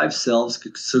your 5 selves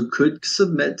could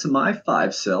submit to my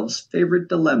 5 selves' favorite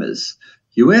dilemmas.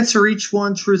 You answer each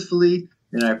one truthfully,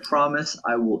 and I promise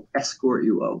I will escort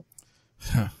you out.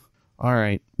 All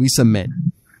right, we submit.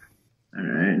 All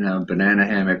right, now Banana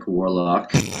Hammock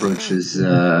Warlock approaches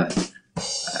Agent of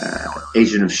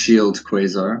S.H.I.E.L.D.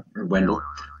 Quasar, or Wendell.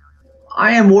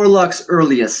 I am Warlock's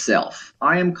earliest self.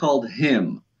 I am called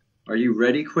him. Are you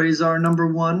ready, Quasar number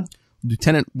 1?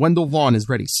 Lieutenant Wendell Vaughn is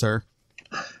ready, sir.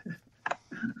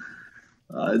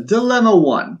 Dilemma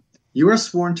 1. You are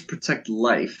sworn to protect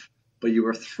life, but you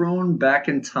are thrown back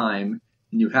in time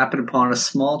and you happen upon a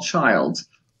small child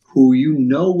who you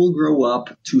know will grow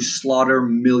up to slaughter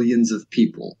millions of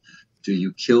people. Do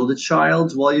you kill the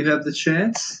child while you have the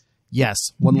chance?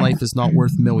 Yes, one life is not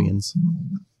worth millions.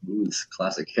 Ooh, this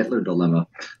classic Hitler dilemma.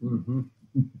 Mm-hmm.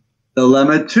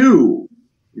 Dilemma 2.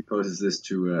 He poses this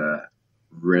to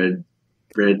red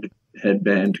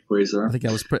headband Quasar. I think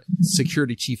I was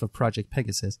security chief of Project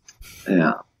Pegasus.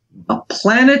 Yeah. A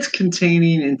planet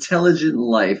containing intelligent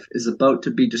life is about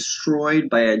to be destroyed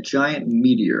by a giant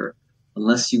meteor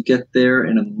unless you get there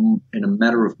in a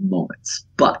matter of moments.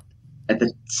 But at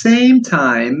the same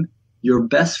time, your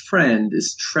best friend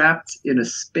is trapped in a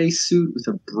spacesuit with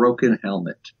a broken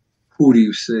helmet. Who do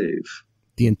you save?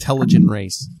 The intelligent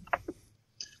race.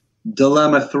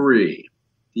 Dilemma 3.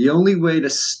 The only way to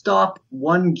stop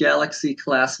one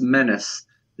galaxy-class menace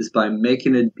is by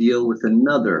making a deal with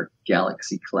another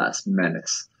galaxy-class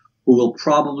menace, who will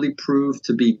probably prove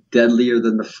to be deadlier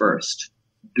than the first.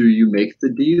 Do you make the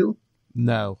deal?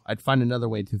 No, I'd find another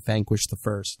way to vanquish the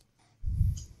first.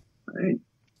 Right.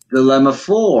 Dilemma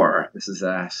 4. This is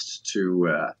asked to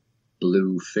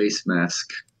Blue Face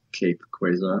Mask Cape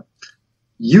Quasar.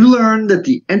 You learn that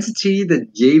the entity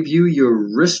that gave you your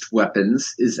wrist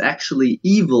weapons is actually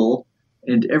evil,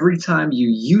 and every time you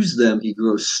use them, he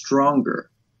grows stronger.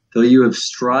 Though you have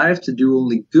strived to do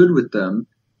only good with them,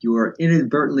 you are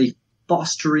inadvertently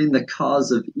fostering the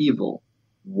cause of evil.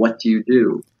 What do you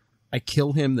do? I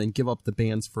kill him, then give up the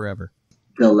bands forever.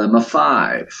 Dilemma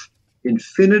 5.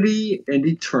 Infinity and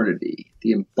eternity,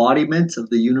 the embodiment of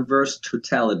the universe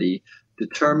totality,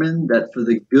 determine that for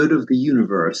the good of the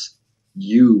universe,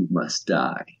 you must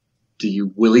die. Do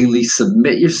you willingly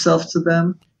submit yourself to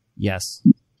them? Yes.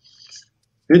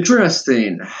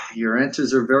 Interesting. Your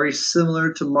answers are very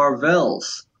similar to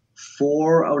Marvel's.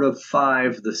 4 out of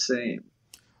 5 the same.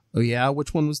 Oh yeah,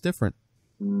 which one was different?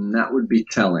 That would be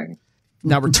telling.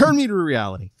 Now return me to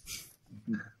reality.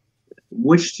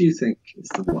 Which do you think is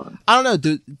the one? I don't know.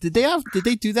 Did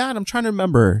they do that? I'm trying to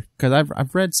remember because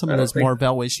I've read some of those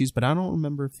Marvel issues, but I don't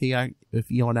remember if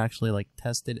Eon actually like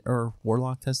tested or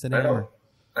Warlock tested it.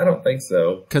 I don't think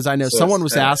so. Because I know someone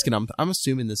was asking him. I'm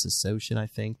assuming this is Soshin, I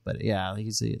think, but yeah,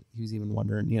 he's even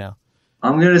wondering. You know,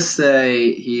 I'm gonna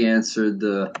say he answered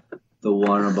the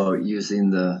one about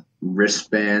using the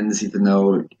wristbands, even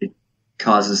though it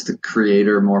causes the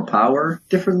creator more power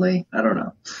differently. I don't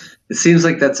know. It seems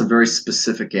like that's a very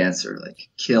specific answer, like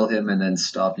kill him and then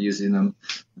stop using them.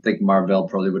 I think Marvel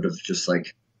probably would have just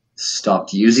like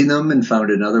stopped using them and found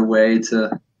another way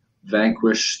to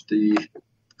vanquish the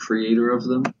creator of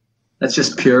them. That's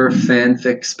just pure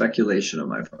fanfic speculation on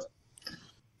my part.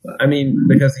 I mean,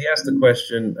 because he asked the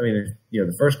question, I mean, you know,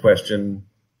 the first question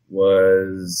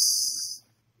was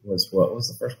what was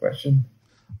the first question?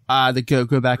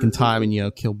 Go back in time and, you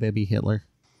know, kill baby Hitler.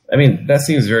 I mean, that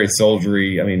seems very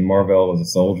soldiery. I mean, Marvel was a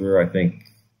soldier, I think.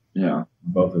 Yeah.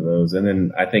 Both of those. And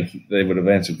then I think they would have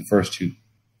answered the first two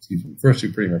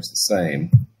pretty much the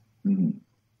same. Mm-hmm.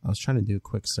 I was trying to do a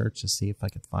quick search to see if I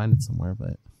could find it somewhere,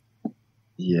 but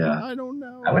yeah, I don't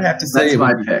know. I would have to say that's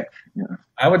my pick. Yeah.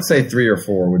 I would say 3 or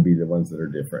 4 would be the ones that are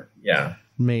different. Yeah.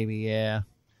 Maybe, yeah.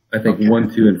 I think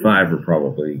 1, 2, and 5 are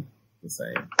probably the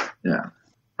same. Yeah.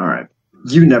 All right.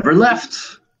 You never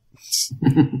left.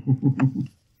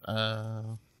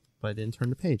 But I didn't turn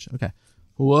the page. Okay.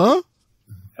 What?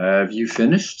 Have you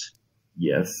finished?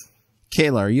 Yes.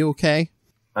 Kayla, are you okay?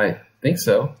 I think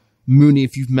so. Mooney,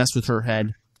 if you've messed with her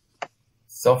head.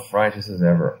 Self-righteous as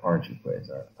ever, aren't you,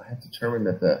 Quasar? I have determined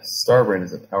that the Starbrand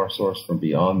is a power source from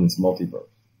beyond this multiverse,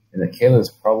 and that Kayla is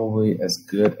probably as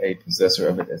good a possessor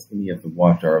of it as any of the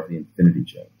Watch are of the Infinity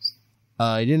Gems.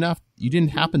 You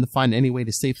didn't happen to find any way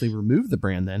to safely remove the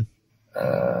brand, then?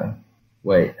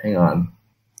 Wait, hang on.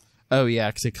 Oh yeah,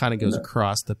 because it kind of goes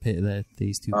across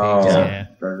these two pages. Yeah.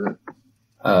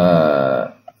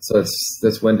 So it's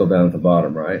this Wendell down at the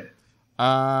bottom, right?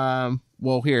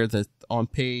 Well, here on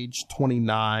page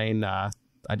 29, I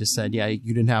just said, yeah,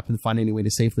 you didn't happen to find any way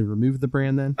to safely remove the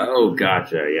brand, then? Oh,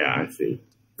 gotcha. Yeah, I see.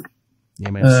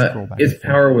 Yeah, man, scroll back. Its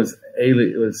power was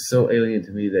alien. It was so alien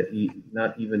to me that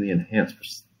not even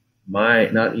my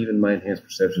enhanced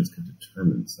perceptions could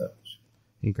determine such.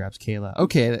 He grabs Kayla.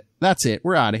 Okay, that's it.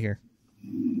 We're out of here.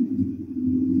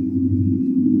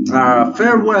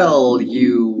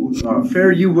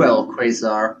 Fare you well,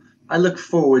 Quasar. I look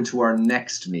forward to our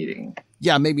next meeting.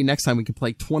 Yeah, maybe next time we can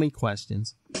play 20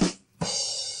 questions.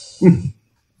 So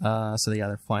they got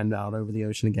to find out over the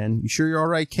ocean again. You sure you're all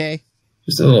right, Kay?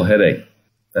 Just a little headache.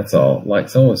 That's all. Like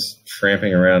someone was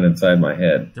tramping around inside my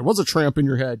head. There was a tramp in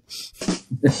your head.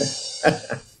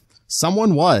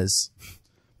 Someone was.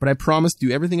 But I promise to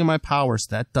do everything in my power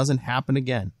so that doesn't happen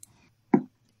again.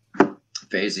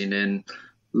 Phasing in.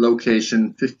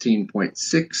 Location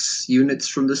 15.6 units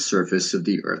from the surface of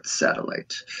the Earth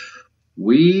satellite.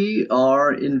 We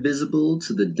are invisible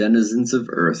to the denizens of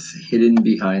Earth, hidden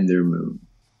behind their moon.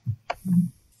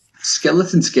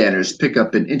 Skeleton scanners pick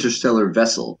up an interstellar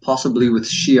vessel, possibly with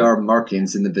Shi'ar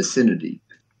markings in the vicinity.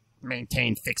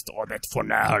 Maintain fixed orbit for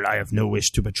now. I have no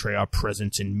wish to betray our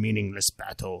presence in meaningless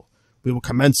battle. We will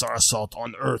commence our assault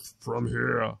on Earth from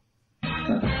here.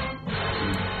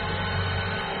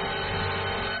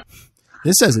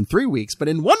 This says in 3 weeks, but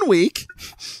in 1 week,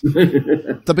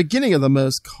 the beginning of the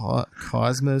most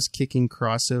cosmos-kicking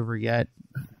crossover yet.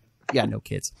 Yeah, no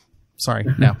kids. Sorry,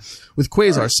 no. With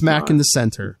Quasar smack in the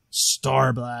center.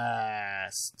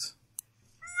 Starblast.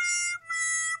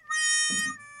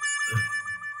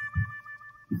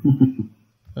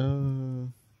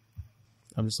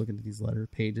 I'm just looking at these letter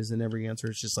pages, and every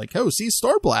answer is just like, oh, see,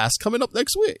 Starblast coming up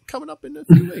next week. Coming up in a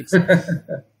few weeks.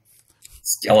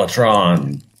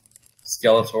 Skeletron.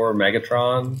 Skeletor,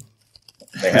 Megatron.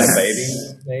 They had a baby,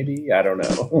 maybe? I don't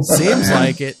know. Seems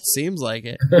like it.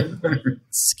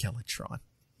 Skeletron.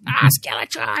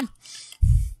 Skeletron!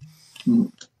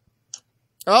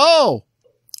 Oh!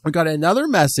 I got another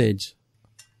message.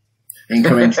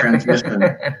 Incoming transmission.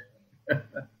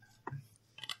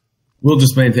 We'll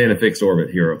just maintain a fixed orbit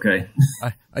here, okay?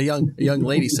 A young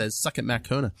lady says, suck it, Matt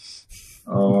Kona.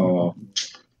 Oh,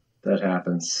 that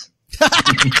happens.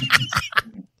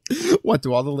 What,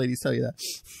 do all the ladies tell you that?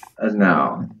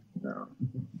 No.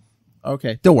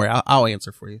 Okay, don't worry. I'll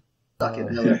answer for you. Suck it,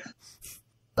 Lilith.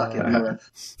 Suck it, Lilith.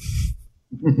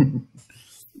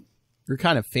 You're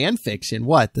kind of fan fiction.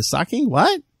 What? The sucking?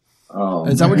 What? Oh,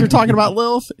 Is that what you're talking about,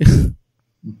 Lilith?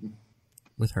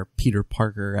 with her Peter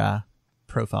Parker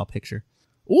profile picture.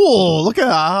 Oh, look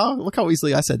how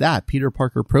easily I said that. Peter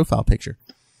Parker profile picture.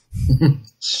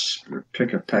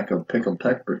 Pick a peck of pickled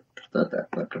pepper.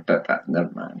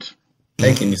 Never mind.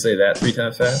 Hey, can you say that 3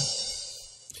 times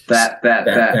fast? That.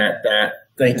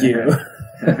 Thank you.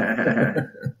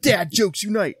 Dad jokes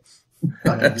unite.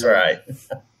 That's right.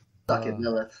 Suck it,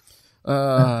 Lilith.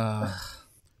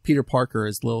 Peter Parker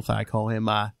is Lilith. I call him.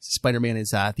 Spider-Man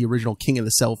is the original king of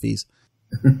the selfies.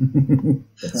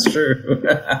 That's true.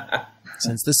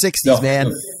 Since the 60s,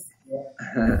 man.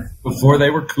 Before they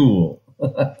were cool.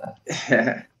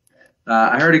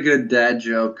 I heard a good dad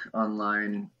joke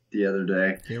online the other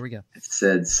day. Here we go. It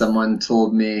said, someone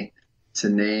told me to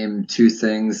name 2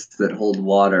 things that hold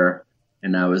water,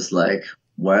 and I was like,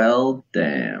 well,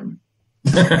 damn.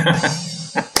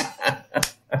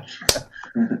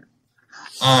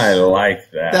 I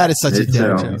like that. That is such a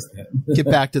dad joke. Get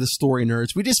back to the story,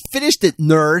 nerds. We just finished it,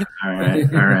 nerd. All right.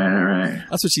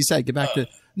 That's what she said. Get back to...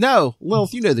 No,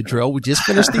 Lilith, you know the drill. We just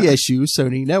finished the issue, so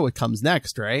you know what comes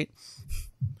next, right?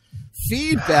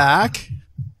 Feedback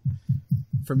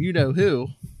from you-know-who.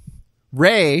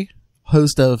 Ray,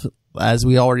 host of, as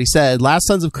we already said, Last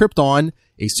Sons of Krypton,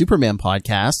 a Superman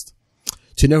podcast.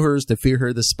 To Know Hers, To Fear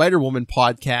Her, the Spider-Woman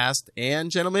podcast.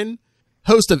 And, gentlemen,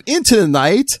 host of Into the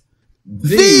Night,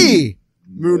 the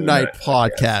Moon Knight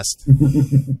podcast.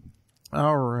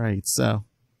 All right, so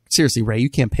seriously, Ray, you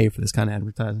can't pay for this kind of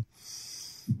advertising.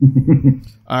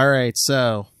 All right,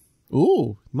 so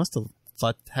you must have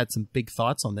had some big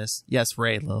thoughts on this. Yes,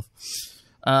 Ray, love.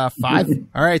 5.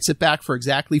 All right, sit back for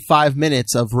exactly 5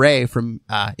 minutes of Ray from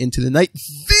Into the Night,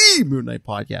 the Moon Knight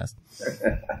podcast.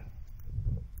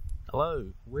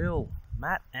 Hello, Will,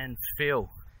 Matt, and Phil.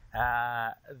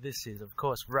 This is, of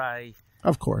course, Ray.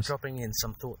 Of course. Dropping in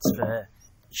some thoughts for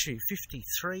issue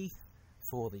 53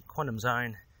 for the Quantum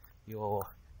Zone, your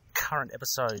current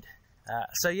episode.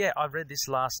 So yeah, I read this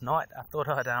last night. I thought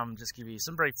I'd just give you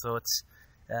some brief thoughts.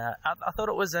 I thought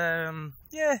it was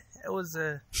it was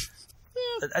a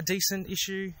decent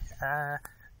issue.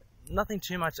 Nothing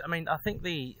too much. I mean, I think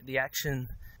the action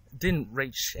didn't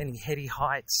reach any heady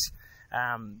heights.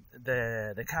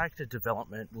 The character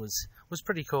development was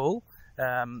pretty cool.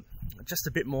 Just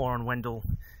a bit more on Wendell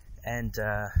and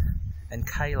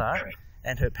Kayla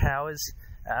and her powers.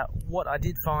 What I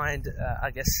did find,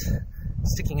 I guess,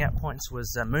 sticking out points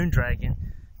was Moondragon,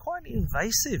 quite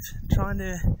invasive,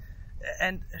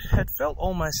 and it felt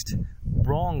almost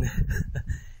wrong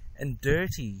and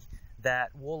dirty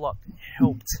that Warlock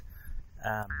helped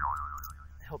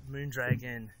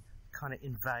Moondragon kind of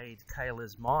invade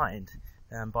Kayla's mind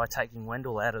by taking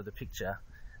Wendell out of the picture.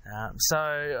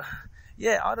 So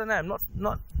yeah, I don't know. I'm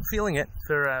not feeling it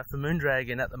for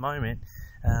Moondragon at the moment.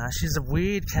 She's a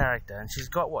weird character, and she's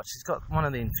got one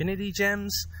of the Infinity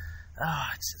Gems.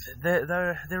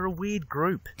 They're a weird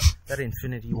group, that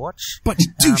Infinity Watch. Bunch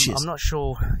of douches. I'm not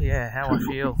sure, how I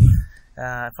feel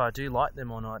if I do like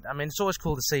them or not. I mean, it's always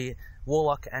cool to see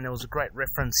Warlock, and it was a great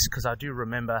reference because I do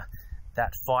remember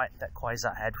that fight that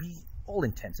Quasar had. All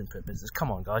intents and purposes,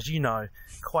 come on, guys,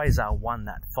 Quasar won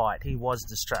that fight. He was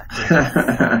distracted,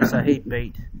 so he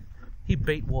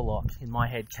beat Warlock in my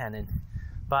head canon.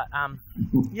 But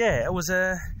it was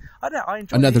I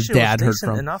enjoyed another the issue. dad It was heard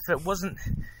from enough. It wasn't.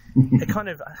 It kind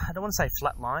of, I don't want to say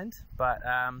flatlined, but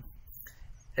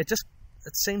it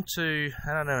seemed to,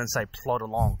 I don't know, and say plod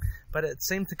along, but it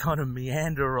seemed to kind of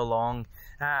meander along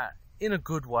in a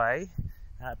good way,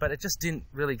 but it just didn't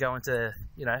really go into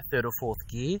 3rd or 4th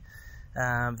gear.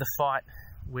 The fight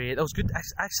it was good.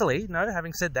 Actually, no.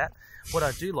 Having said that, what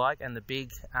I do like, and the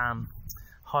big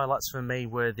highlights for me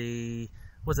were the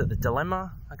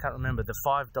dilemma? I can't remember. The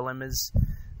 5 dilemmas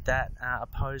that are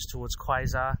posed towards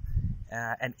Quasar.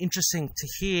 And interesting to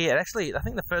hear. Actually, I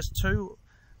think the first 2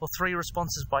 or 3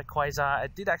 responses by Quasar,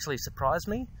 it did actually surprise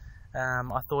me.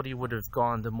 I thought he would have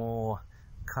gone the more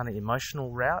kind of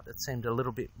emotional route. It seemed a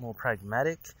little bit more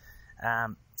pragmatic.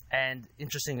 And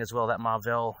interesting as well that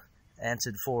Marvell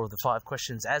answered 4 of the 5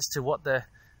 questions. As to what the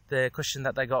question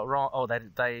that they got wrong, or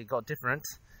they got different,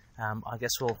 I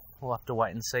guess we'll have to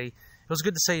wait and see. It was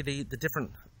good to see the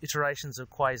different iterations of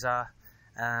Quasar.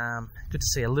 Good to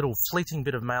see a little fleeting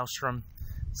bit of Maelstrom,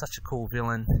 such a cool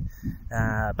villain.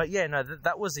 But yeah, no,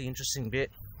 that was the interesting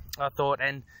bit, I thought.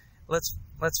 And let's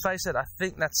face it, I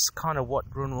think that's kind of what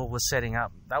Grunwald was setting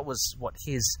up. That was what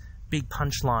his big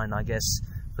punchline, I guess,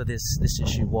 for this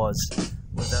issue was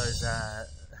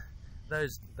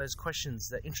those questions,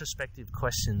 the introspective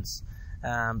questions.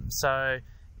 So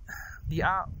the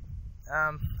art,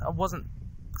 I wasn't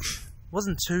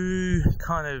too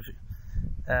kind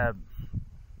of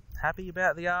happy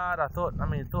about the art. I thought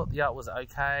the art was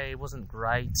okay. It wasn't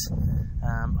great.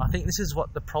 I think this is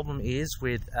what the problem is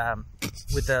with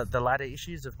the latter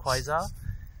issues of Quasar.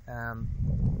 I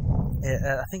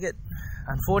think it,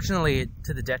 unfortunately,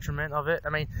 to the detriment of it. I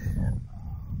mean,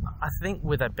 I think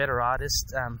with a better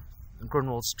artist,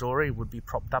 Grunwald's story would be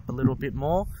propped up a little bit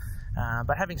more.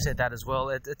 But having said that as well,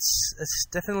 it's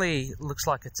definitely looks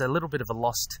like it's a little bit of a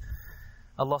lost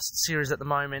series at the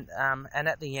moment. And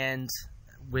at the end,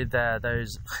 with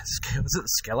those was it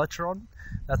Skeletron?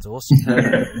 That's awesome.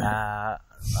 I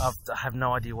have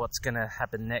no idea what's going to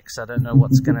happen next. I don't know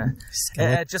what's going to.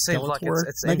 It just seems like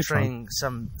it's entering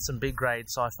some big grade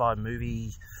sci-fi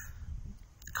movie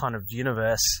kind of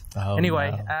universe.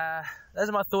 Anyway, those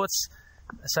are my thoughts.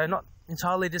 So not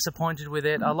entirely disappointed with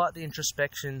it. I like the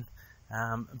introspection,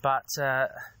 but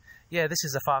this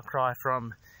is a far cry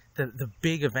from the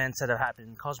big events that have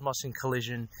happened: Cosmos in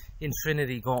Collision,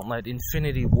 Infinity Gauntlet,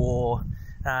 Infinity War,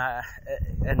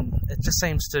 and it just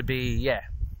seems to be,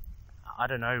 I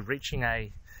don't know, reaching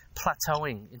a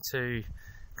plateauing into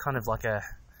kind of like a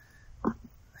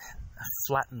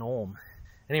flat norm.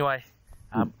 Anyway,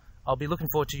 I'll be looking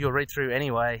forward to your read-through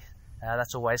anyway.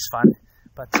 That's always fun.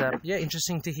 But,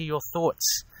 interesting to hear your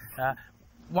thoughts.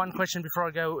 One question before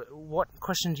I go. What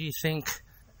question do you think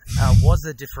was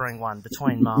the differing one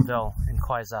between Marvel and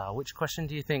Quasar? Which question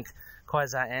do you think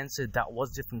Quasar answered that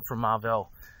was different from Marvel?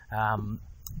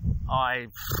 I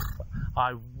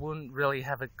wouldn't really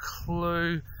have a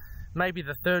clue. Maybe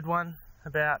the third one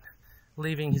about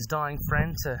leaving his dying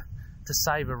friend to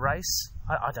save a race.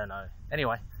 I don't know.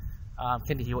 Anyway,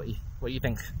 keen to hear what you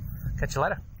think. Catch you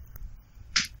later.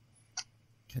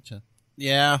 Catcha.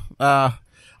 Yeah.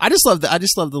 I just love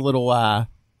the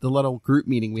little group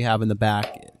meeting we have in the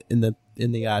back in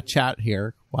the chat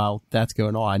here while that's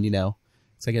going on.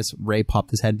 So I guess Ray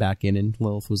popped his head back in, and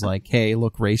Lilith was like, "Hey,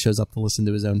 look, Ray shows up to listen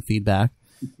to his own feedback."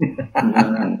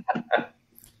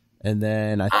 And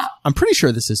then I'm pretty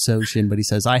sure this is Soshin, but he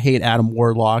says, "I hate Adam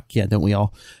Warlock." Yeah, don't we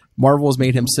all? Marvel has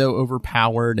made him so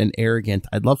overpowered and arrogant.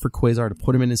 I'd love for Quasar to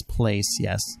put him in his place,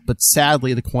 yes. But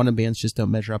sadly, the quantum bands just don't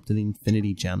measure up to the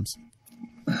Infinity Gems.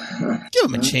 Give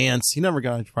him a chance. He never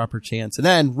got a proper chance. And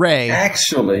then Ray.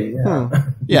 Actually,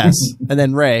 yes. And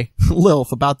then Ray.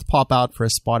 Lilith about to pop out for a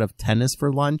spot of tennis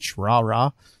for lunch. Rah,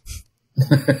 rah.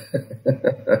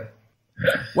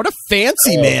 What a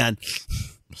fancy man.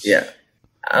 Yeah.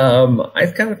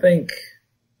 I kind of think,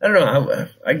 I don't know,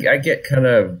 I get kind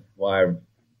of why,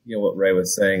 what Ray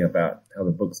was saying about how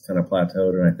the book's kind of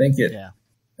plateaued. And I think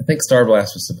I think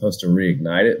Starblast was supposed to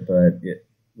reignite it, but it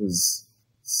was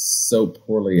so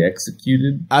poorly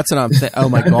executed. That's what I'm saying. Oh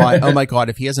my god! Oh my god!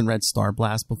 If he hasn't read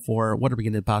Starblast before, what are we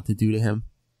about to do to him?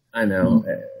 I know.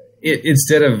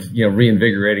 Instead of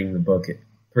reinvigorating the book, it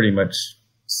pretty much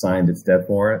signed its death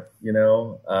warrant.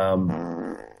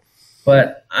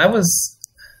 But I was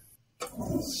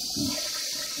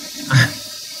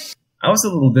a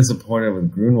little disappointed with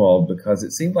Grunwald because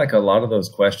it seemed like a lot of those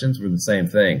questions were the same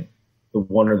thing: the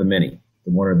one or the many,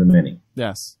 the one or the many.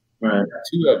 Yes. Right.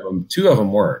 Two of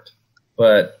them weren't,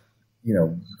 but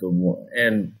the one,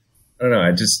 and I don't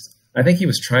know. I think he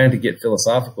was trying to get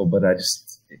philosophical, but it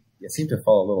seemed to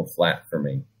fall a little flat for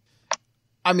me.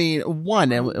 I mean,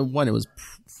 one it was.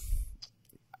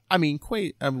 I mean,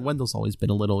 Wendell's always been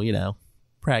a little,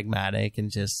 pragmatic and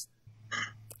just.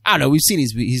 I don't know. We've seen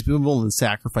he's been willing to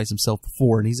sacrifice himself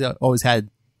before, and he's always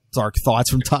had dark thoughts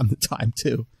from time to time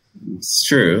too. It's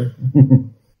true,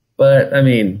 but I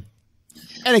mean.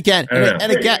 And again,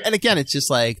 it's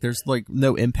just like there's like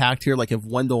no impact here. Like if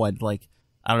Wendell had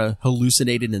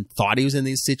hallucinated and thought he was in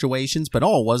these situations, but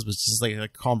all it was just like a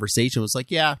conversation. It was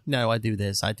like, yeah, no, I do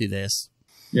this.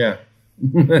 Yeah,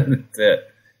 that's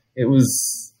it. It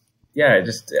was, I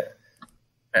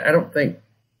don't think,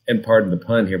 and pardon the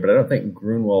pun here, but I don't think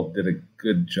Grunwald did a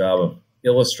good job of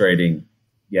illustrating.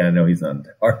 Yeah, I know he's not an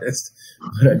artist,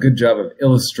 but a good job of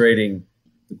illustrating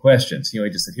the questions. He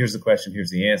just said, here's the question, here's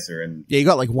the answer. And you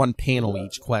got like one panel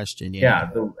each question.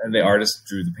 And the artist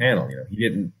drew the panel. He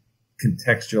didn't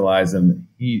contextualize them.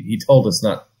 He told us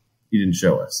he didn't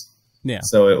show us. Yeah.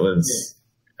 So it was,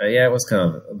 it was kind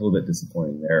of a little bit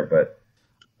disappointing there, but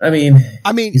I mean,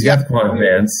 he's got the quantum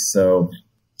bands, so.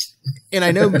 And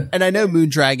I know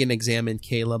Moondragon examined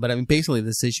Kayla, but I mean, basically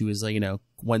this issue is like,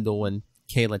 Wendell and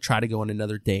Kayla try to go on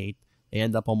another date. They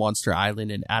end up on Monster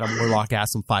Island, and Adam Warlock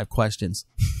asks them 5 questions.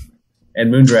 And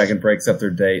Moondragon breaks up their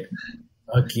date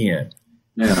again.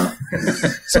 Yeah.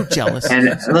 So jealous. And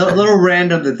a little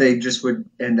random that they just would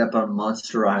end up on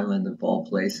Monster Island of all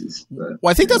places. But,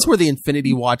 well, I think that's where the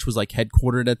Infinity Watch was like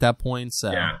headquartered at that point.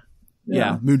 So yeah.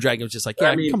 Moondragon was just like,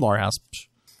 come to our house.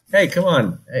 hey, come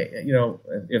on. Hey, you know,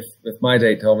 if my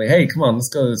date told me, hey, come on, let's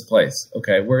go to this place.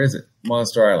 Okay, where is it?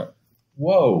 Monster Island.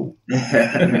 Whoa.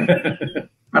 I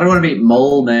don't want to meet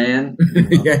Mole Man.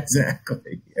 Yeah,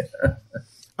 exactly. Yeah.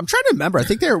 I'm trying to remember. I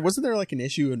think wasn't there like an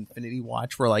issue in Infinity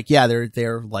Watch where like, yeah,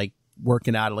 they're like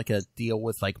working out like a deal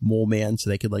with like Mole Man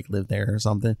so they could like live there or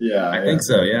something. Yeah, I think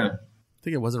so, yeah. I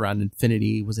think it was around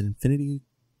Infinity. Was it Infinity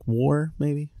War,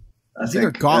 maybe? I It's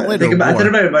either think, Gauntlet I think or it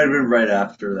War. might have been right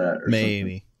after that. Or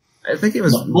Maybe. I think it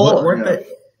was, Well,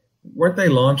 weren't they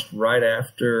launched right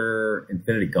after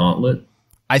Infinity Gauntlet?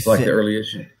 I Like think the early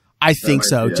issue? I think might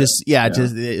so. be it. Just Yeah.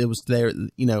 just it was there.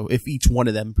 You know, if each one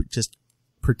of them just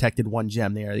protected one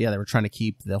gem, they were trying to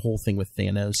keep the whole thing with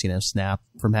Thanos, you know, snap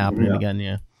from happening Yeah. again.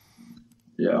 Yeah.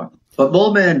 Yeah. But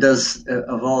Mole Man does,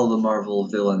 of all the Marvel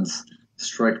villains,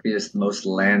 strike me as the most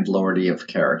landlordy of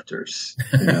characters.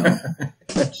 You know?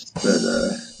 Just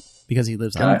that, Because he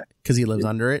lives God.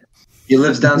 under it. he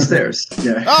lives downstairs.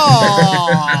 Yeah.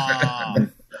 Oh.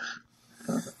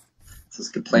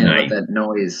 Just complaining about that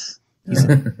noise.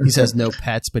 He says no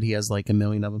pets, but he has like a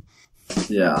million of them.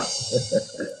 Yeah.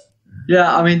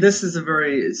 Yeah, I mean, this is a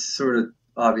very sort of,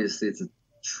 obviously, it's a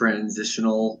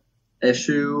transitional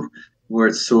issue where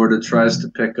it sort of tries to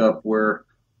pick up where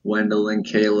Wendell and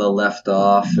Kayla left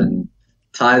off and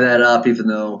tie that up, even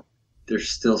though they're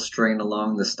still stringing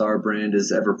along. The Star brand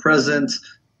is ever present.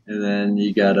 And then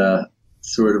you got a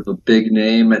sort of a big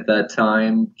name at that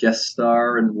time, guest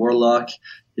star and Warlock.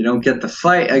 You don't get the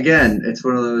fight. Again, it's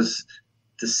one of those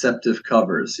deceptive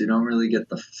covers. You don't really get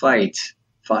the fight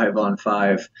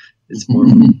 5-on-5. It's more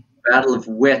of a battle of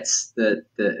wits that,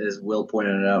 as Will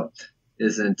pointed out,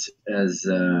 isn't as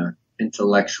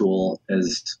intellectual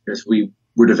as we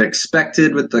would have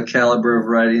expected with the caliber of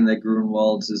writing that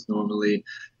Grunwald's is normally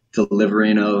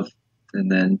delivering of.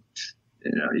 And then,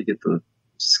 you know, you get the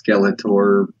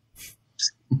Skeletor,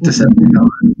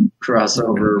 Decepticon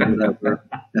crossover, whatever.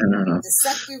 I don't know.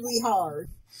 Deceptively hard.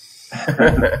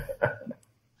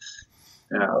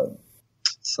 Yeah.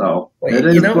 So Well, it you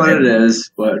is know, what and- it is,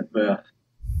 but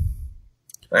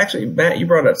Actually, Matt, you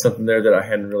brought up something there that I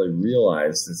hadn't really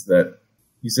realized is that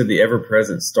you said the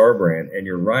ever-present Star brand, and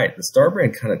you're right. The Star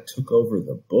brand kind of took over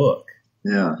the book,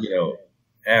 yeah. you know,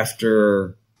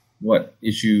 after,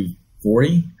 issue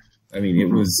 40? I mean, it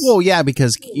was... Well, yeah,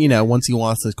 because, you know, once he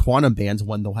lost the quantum bands,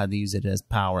 Wendell had to use it as a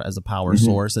power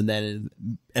source. And then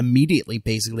immediately,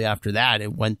 basically after that,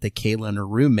 it went to Kayla and her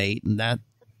roommate. And that,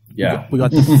 Yeah. we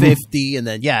got to 50. And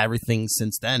then, yeah, everything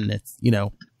since then, it's, you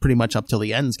know, pretty much up till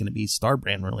the end is going to be Star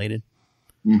brand related.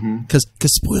 Because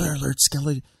spoiler alert,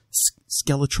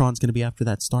 Skeletron's going to be after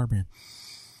that Star brand.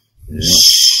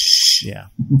 Yeah.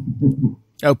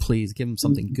 Oh, please, give him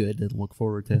something good to look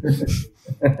forward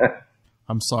to.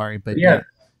 I'm sorry, but Yeah,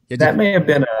 that may have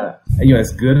been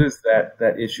as good as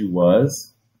that issue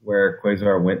was, where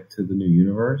Quasar went to the new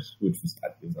universe, which was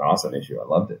an awesome issue. I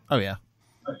loved it. Oh yeah.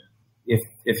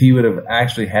 If he would have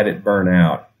actually had it burn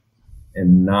out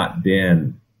and not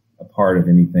been a part of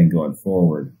anything going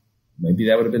forward, maybe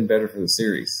that would have been better for the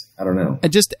series. I don't know.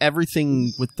 And just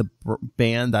everything with the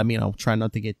band. I mean, I'll try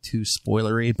not to get too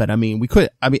spoilery, but I mean,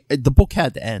 the book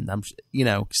had to end. You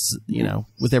know,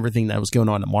 with everything that was going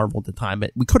on at Marvel at the time,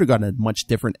 but we could have gotten a much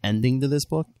different ending to this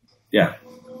book. Yeah.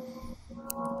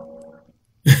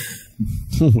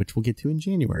 Which we'll get to in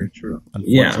January. True.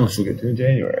 Yeah, we'll get to in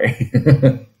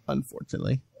January.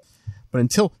 Unfortunately. But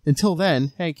until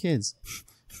then, hey kids,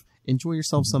 enjoy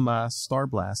yourself some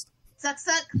Starblast. Suck,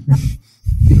 suck.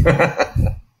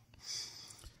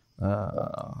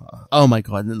 Oh my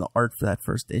god, and then the art for that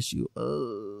first issue.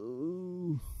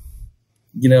 Oh.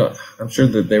 You know, I'm sure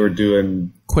that they were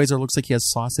doing... Quasar looks like he has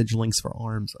sausage links for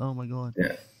arms. Oh my god.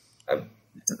 Yeah. I'm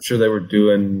sure they were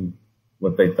doing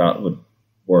what they thought would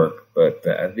work, but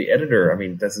the editor, I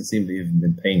mean, doesn't seem to have even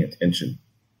been paying attention,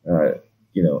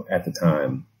 at the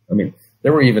time. I mean,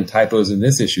 there were even typos in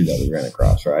this issue that we ran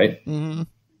across, right? Mm-hmm.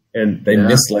 And they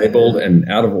mislabeled and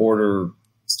out of order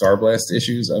Starblast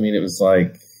issues. I mean, it was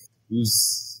like,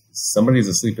 somebody's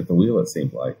asleep at the wheel, it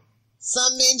seemed like.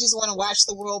 Some men just want to watch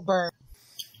the world burn.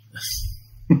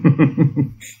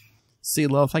 See,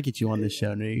 love, I get you on this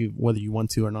show, whether you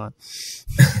want to or not.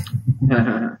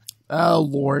 Oh,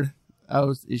 Lord.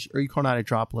 Oh, are you calling out a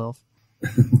drop, Lilith?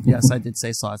 Yes, I did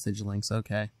say sausage links.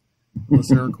 Okay.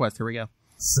 Listener request. Here we go.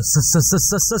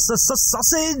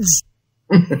 Sausage!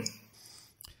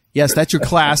 Yes, that's your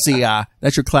classy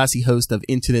host of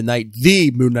Into the Night,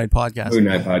 the Moon Knight podcast. Moon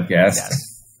Knight podcast. Yes.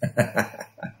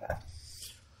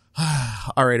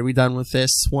 All right, are we done with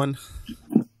this one?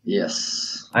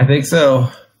 Yes. I think so.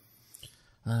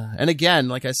 And again,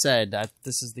 like I said,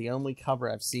 this is the only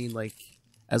cover I've seen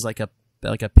as like a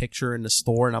like a picture in the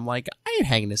store, and I'm like, I ain't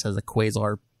hanging this as a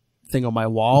Quasar thing on my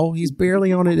wall. He's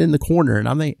barely on it in the corner, and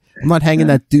I'm not hanging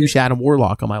that douche Adam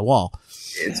Warlock on my wall.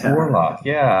 It's Warlock,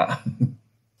 yeah.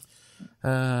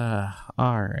 All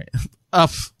right.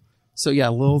 So yeah,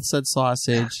 Lilith said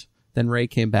sausage. Then Ray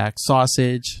came back,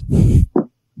 sausage. Jeez.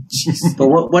 But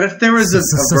what if there was a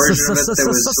version of it that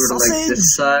was sort of like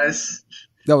this size?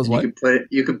 That was what?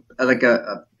 You could like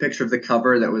a picture of the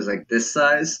cover that was like this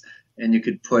size, and you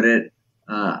could put it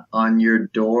on your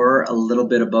door a little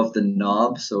bit above the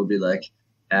knob, so it'd be like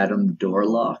Adam Door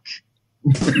Lock.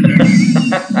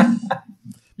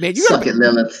 Man, you Suck it,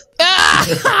 Lilith.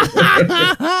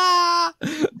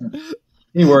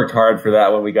 He worked hard for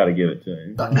that one. We got to give it to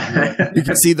him. You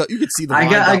can see the.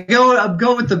 I'm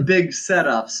going with the big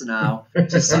setups now.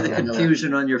 Just see the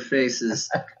confusion on your faces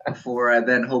before I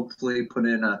then hopefully put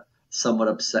in a somewhat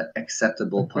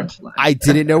acceptable punchline. I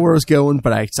didn't know where it was going,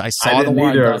 but I saw the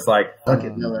one. I was like, "Fuck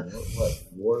it, Lilith."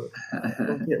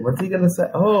 What's he gonna say?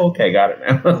 Oh, okay, got it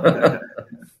now.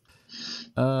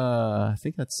 I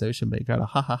think that's Social Mate. Got a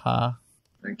ha ha ha.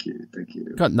 Thank you.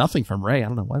 Got nothing from Ray. I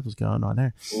don't know what was going on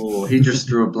there. Oh, he just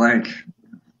drew a blank.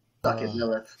 Fuck it,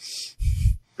 Lilith.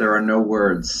 There are no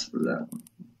words for that one.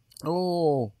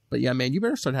 Oh, but yeah, man, you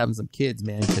better start having some kids,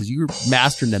 man, because you're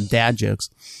mastering them dad jokes.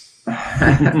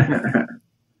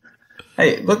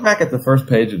 Hey, look back at the first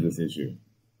page of this issue.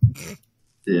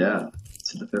 Yeah.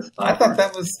 I thought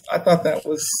that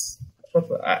was.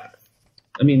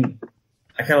 I mean,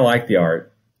 I kind of like the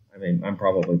art. I mean, I'm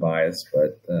probably biased,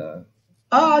 but.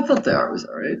 I thought the art was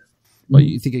alright. Well,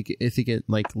 you think it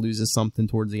like loses something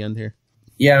towards the end here?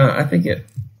 Yeah, I think it.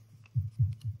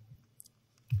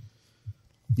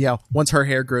 Yeah, once her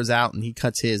hair grows out and he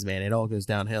cuts his, man, it all goes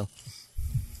downhill.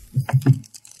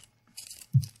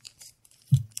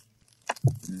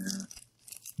 Yeah.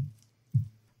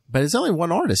 But it's only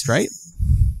one artist, right?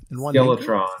 And one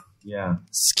Skeletron, yeah.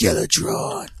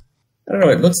 Skeletron. I don't know.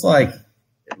 It looks like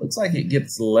it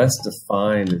gets less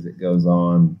defined as it goes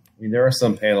on. I mean, there are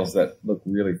some panels that look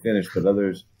really finished, but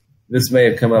others. This may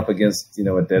have come up against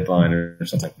a deadline or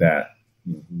something like that.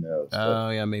 Who knows? Oh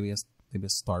yeah, maybe a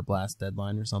Starblast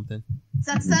deadline or something.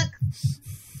 Suck.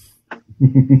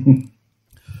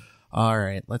 All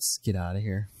right, let's get out of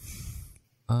here.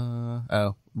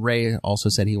 Ray also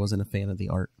said he wasn't a fan of the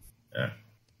art. Yeah.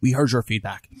 We heard your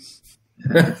feedback.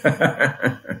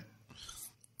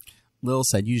 Lil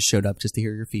said you just showed up just to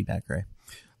hear your feedback, Ray.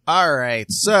 All right,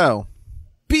 so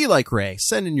be like Ray.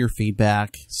 Send in your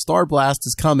feedback. Starblast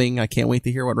is coming. I can't wait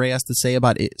to hear what Ray has to say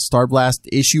about it. Starblast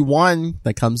issue 1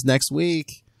 that comes next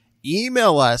week.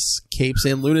 Email us,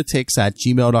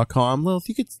 capesandlunatics@gmail.com.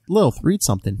 Lilith, read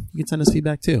something. You can send us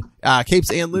feedback too.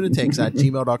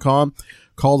 Capesandlunatics@gmail.com.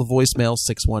 Call the voicemail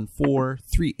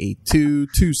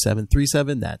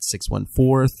 614-382-2737. That's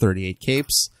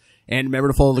 614-38-CAPES. And remember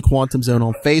to follow the Quantum Zone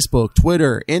on Facebook,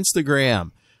 Twitter,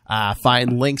 Instagram.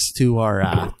 Find links to our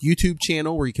YouTube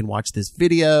channel where you can watch this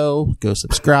video. Go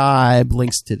subscribe.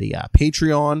 Links to the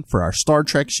Patreon for our Star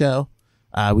Trek show.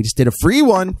 We just did a free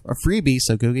one, a freebie,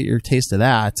 so go get your taste of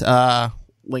that.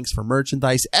 Links for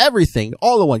merchandise, everything,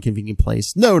 all in one convenient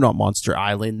place. No, not Monster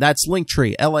Island. That's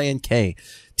Linktree,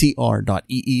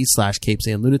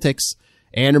 linktr.ee/capesandlunatics.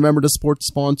 And remember to support the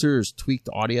sponsors, Tweaked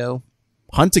Audio,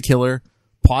 Hunt a Killer,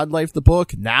 Pod Life the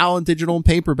book, now in digital and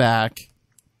paperback.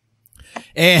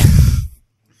 And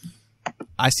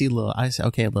I see Lilith.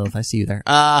 Okay, Lilith, I see you there.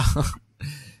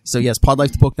 So yes, Pod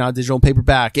Life the book, now digital and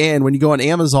paperback. And when you go on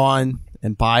Amazon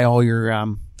and buy all your,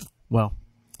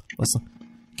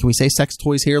 can we say sex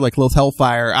toys here? Like Lilith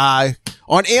Hellfire.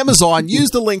 On Amazon,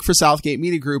 use the link for Southgate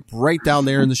Media Group right down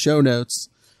there in the show notes.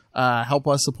 Help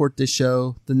us support this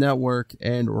show, the network,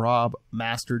 and Rob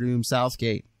Master Doom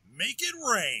Southgate. Make it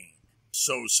rain,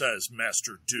 so says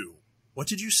Master Doom. What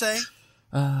did you say?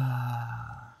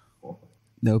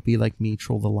 No, be like me,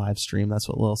 troll the live stream. That's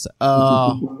what Lil said.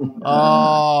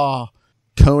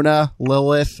 Kona,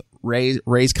 Lilith,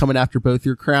 Ray's coming after both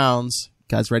your crowns. You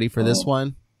guys ready for this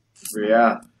one?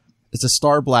 Yeah. It's a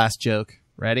Starblast joke.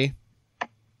 Ready?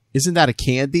 Isn't that a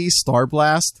candy,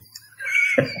 Starblast?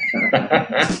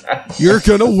 You're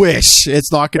gonna wish.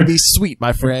 It's not gonna be sweet,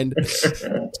 my friend.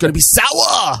 It's gonna be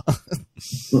sour.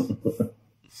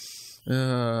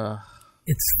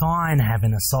 It's fine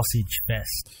having a sausage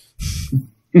fest.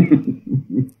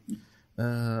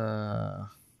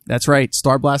 That's right.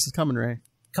 Starblast is coming, Ray.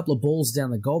 Couple of balls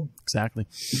down the gob. Exactly.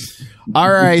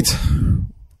 All right.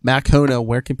 Matt Kona,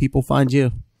 where can people find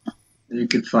you? You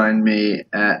can find me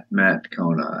at Matt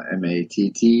Kona,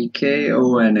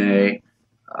 MATTKONA,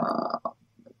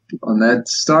 on that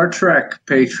Star Trek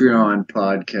Patreon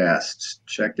podcast.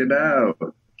 Check it out.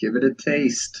 give it a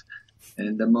taste.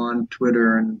 And I'm on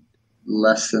Twitter and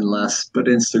less and less, but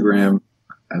Instagram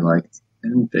I like,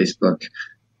 and Facebook.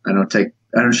 I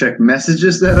don't check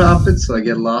messages that often, so I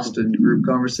get lost in group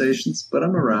conversations, but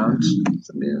I'm around.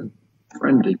 I'm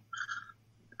friendly.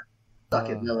 Suck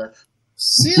it, Lilith.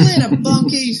 See you later,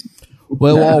 bunkies.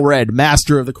 Well, Walred,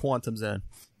 master of the Quantum Zone.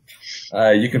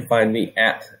 You can find me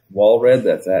at Walred,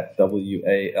 that's at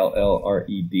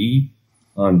WALLRED,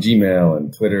 on Gmail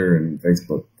and Twitter and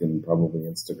Facebook and probably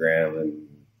Instagram and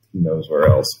who knows where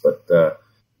else. But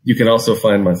you can also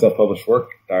find my self-published work,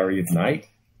 Diary of Night,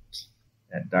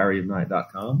 at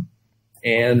diaryofnight.com.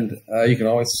 And you can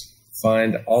always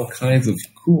find all kinds of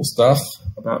cool stuff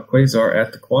about Quasar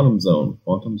at the Quantum Zone,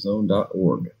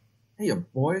 quantumzone.org. Hey,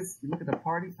 boys, you look at the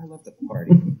party? I love the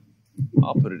party.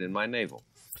 I'll put it in my navel.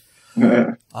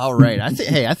 All right.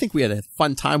 I think we had a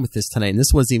fun time with this tonight, and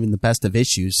this wasn't even the best of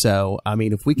issues. So, I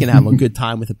mean, if we can have a good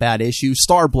time with a bad issue,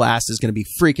 Starblast is going to be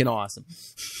freaking awesome.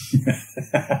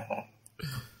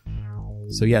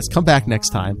 So, yes, come back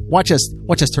next time. Watch us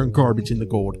turn garbage into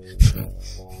gold.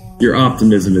 Your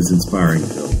optimism is inspiring,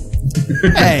 Phil.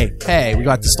 hey, we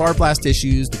got the Starblast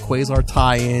issues, the Quasar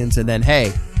tie-ins, and then,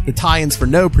 hey, the tie-ins for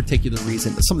no particular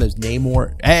reason, but some of those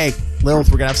Namor. Hey, Lilith,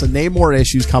 we're going to have some Namor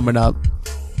issues coming up.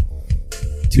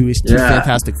 Two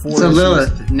Fantastic Four So, issues.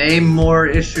 Lilith, name more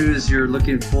issues you're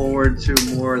looking forward to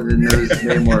more than those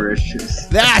Namor issues.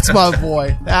 That's my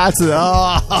boy. That's it.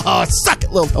 Oh, suck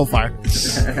it, Lilith Hellfire.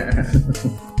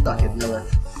 Suck it,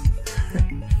 Lilith.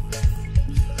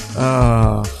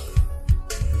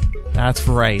 That's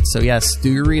right. So, yes,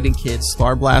 do your reading, kids.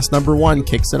 Starblast #1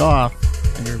 kicks it off,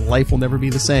 and your life will never be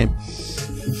the same.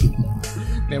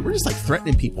 Man, we're just like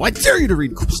threatening people. I dare you to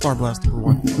read Starblast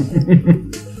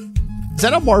 #1. Is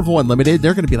that on Marvel Unlimited?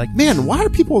 They're going to be like, man, why are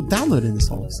people downloading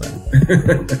this all of a sudden?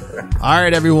 All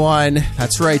right, everyone.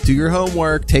 That's right. Do your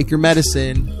homework. Take your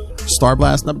medicine.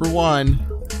 Starblast #1.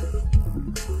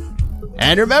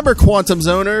 And remember, Quantum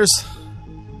Zoners,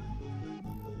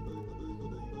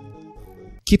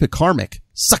 keep it karmic.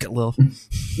 Suck it, Lil.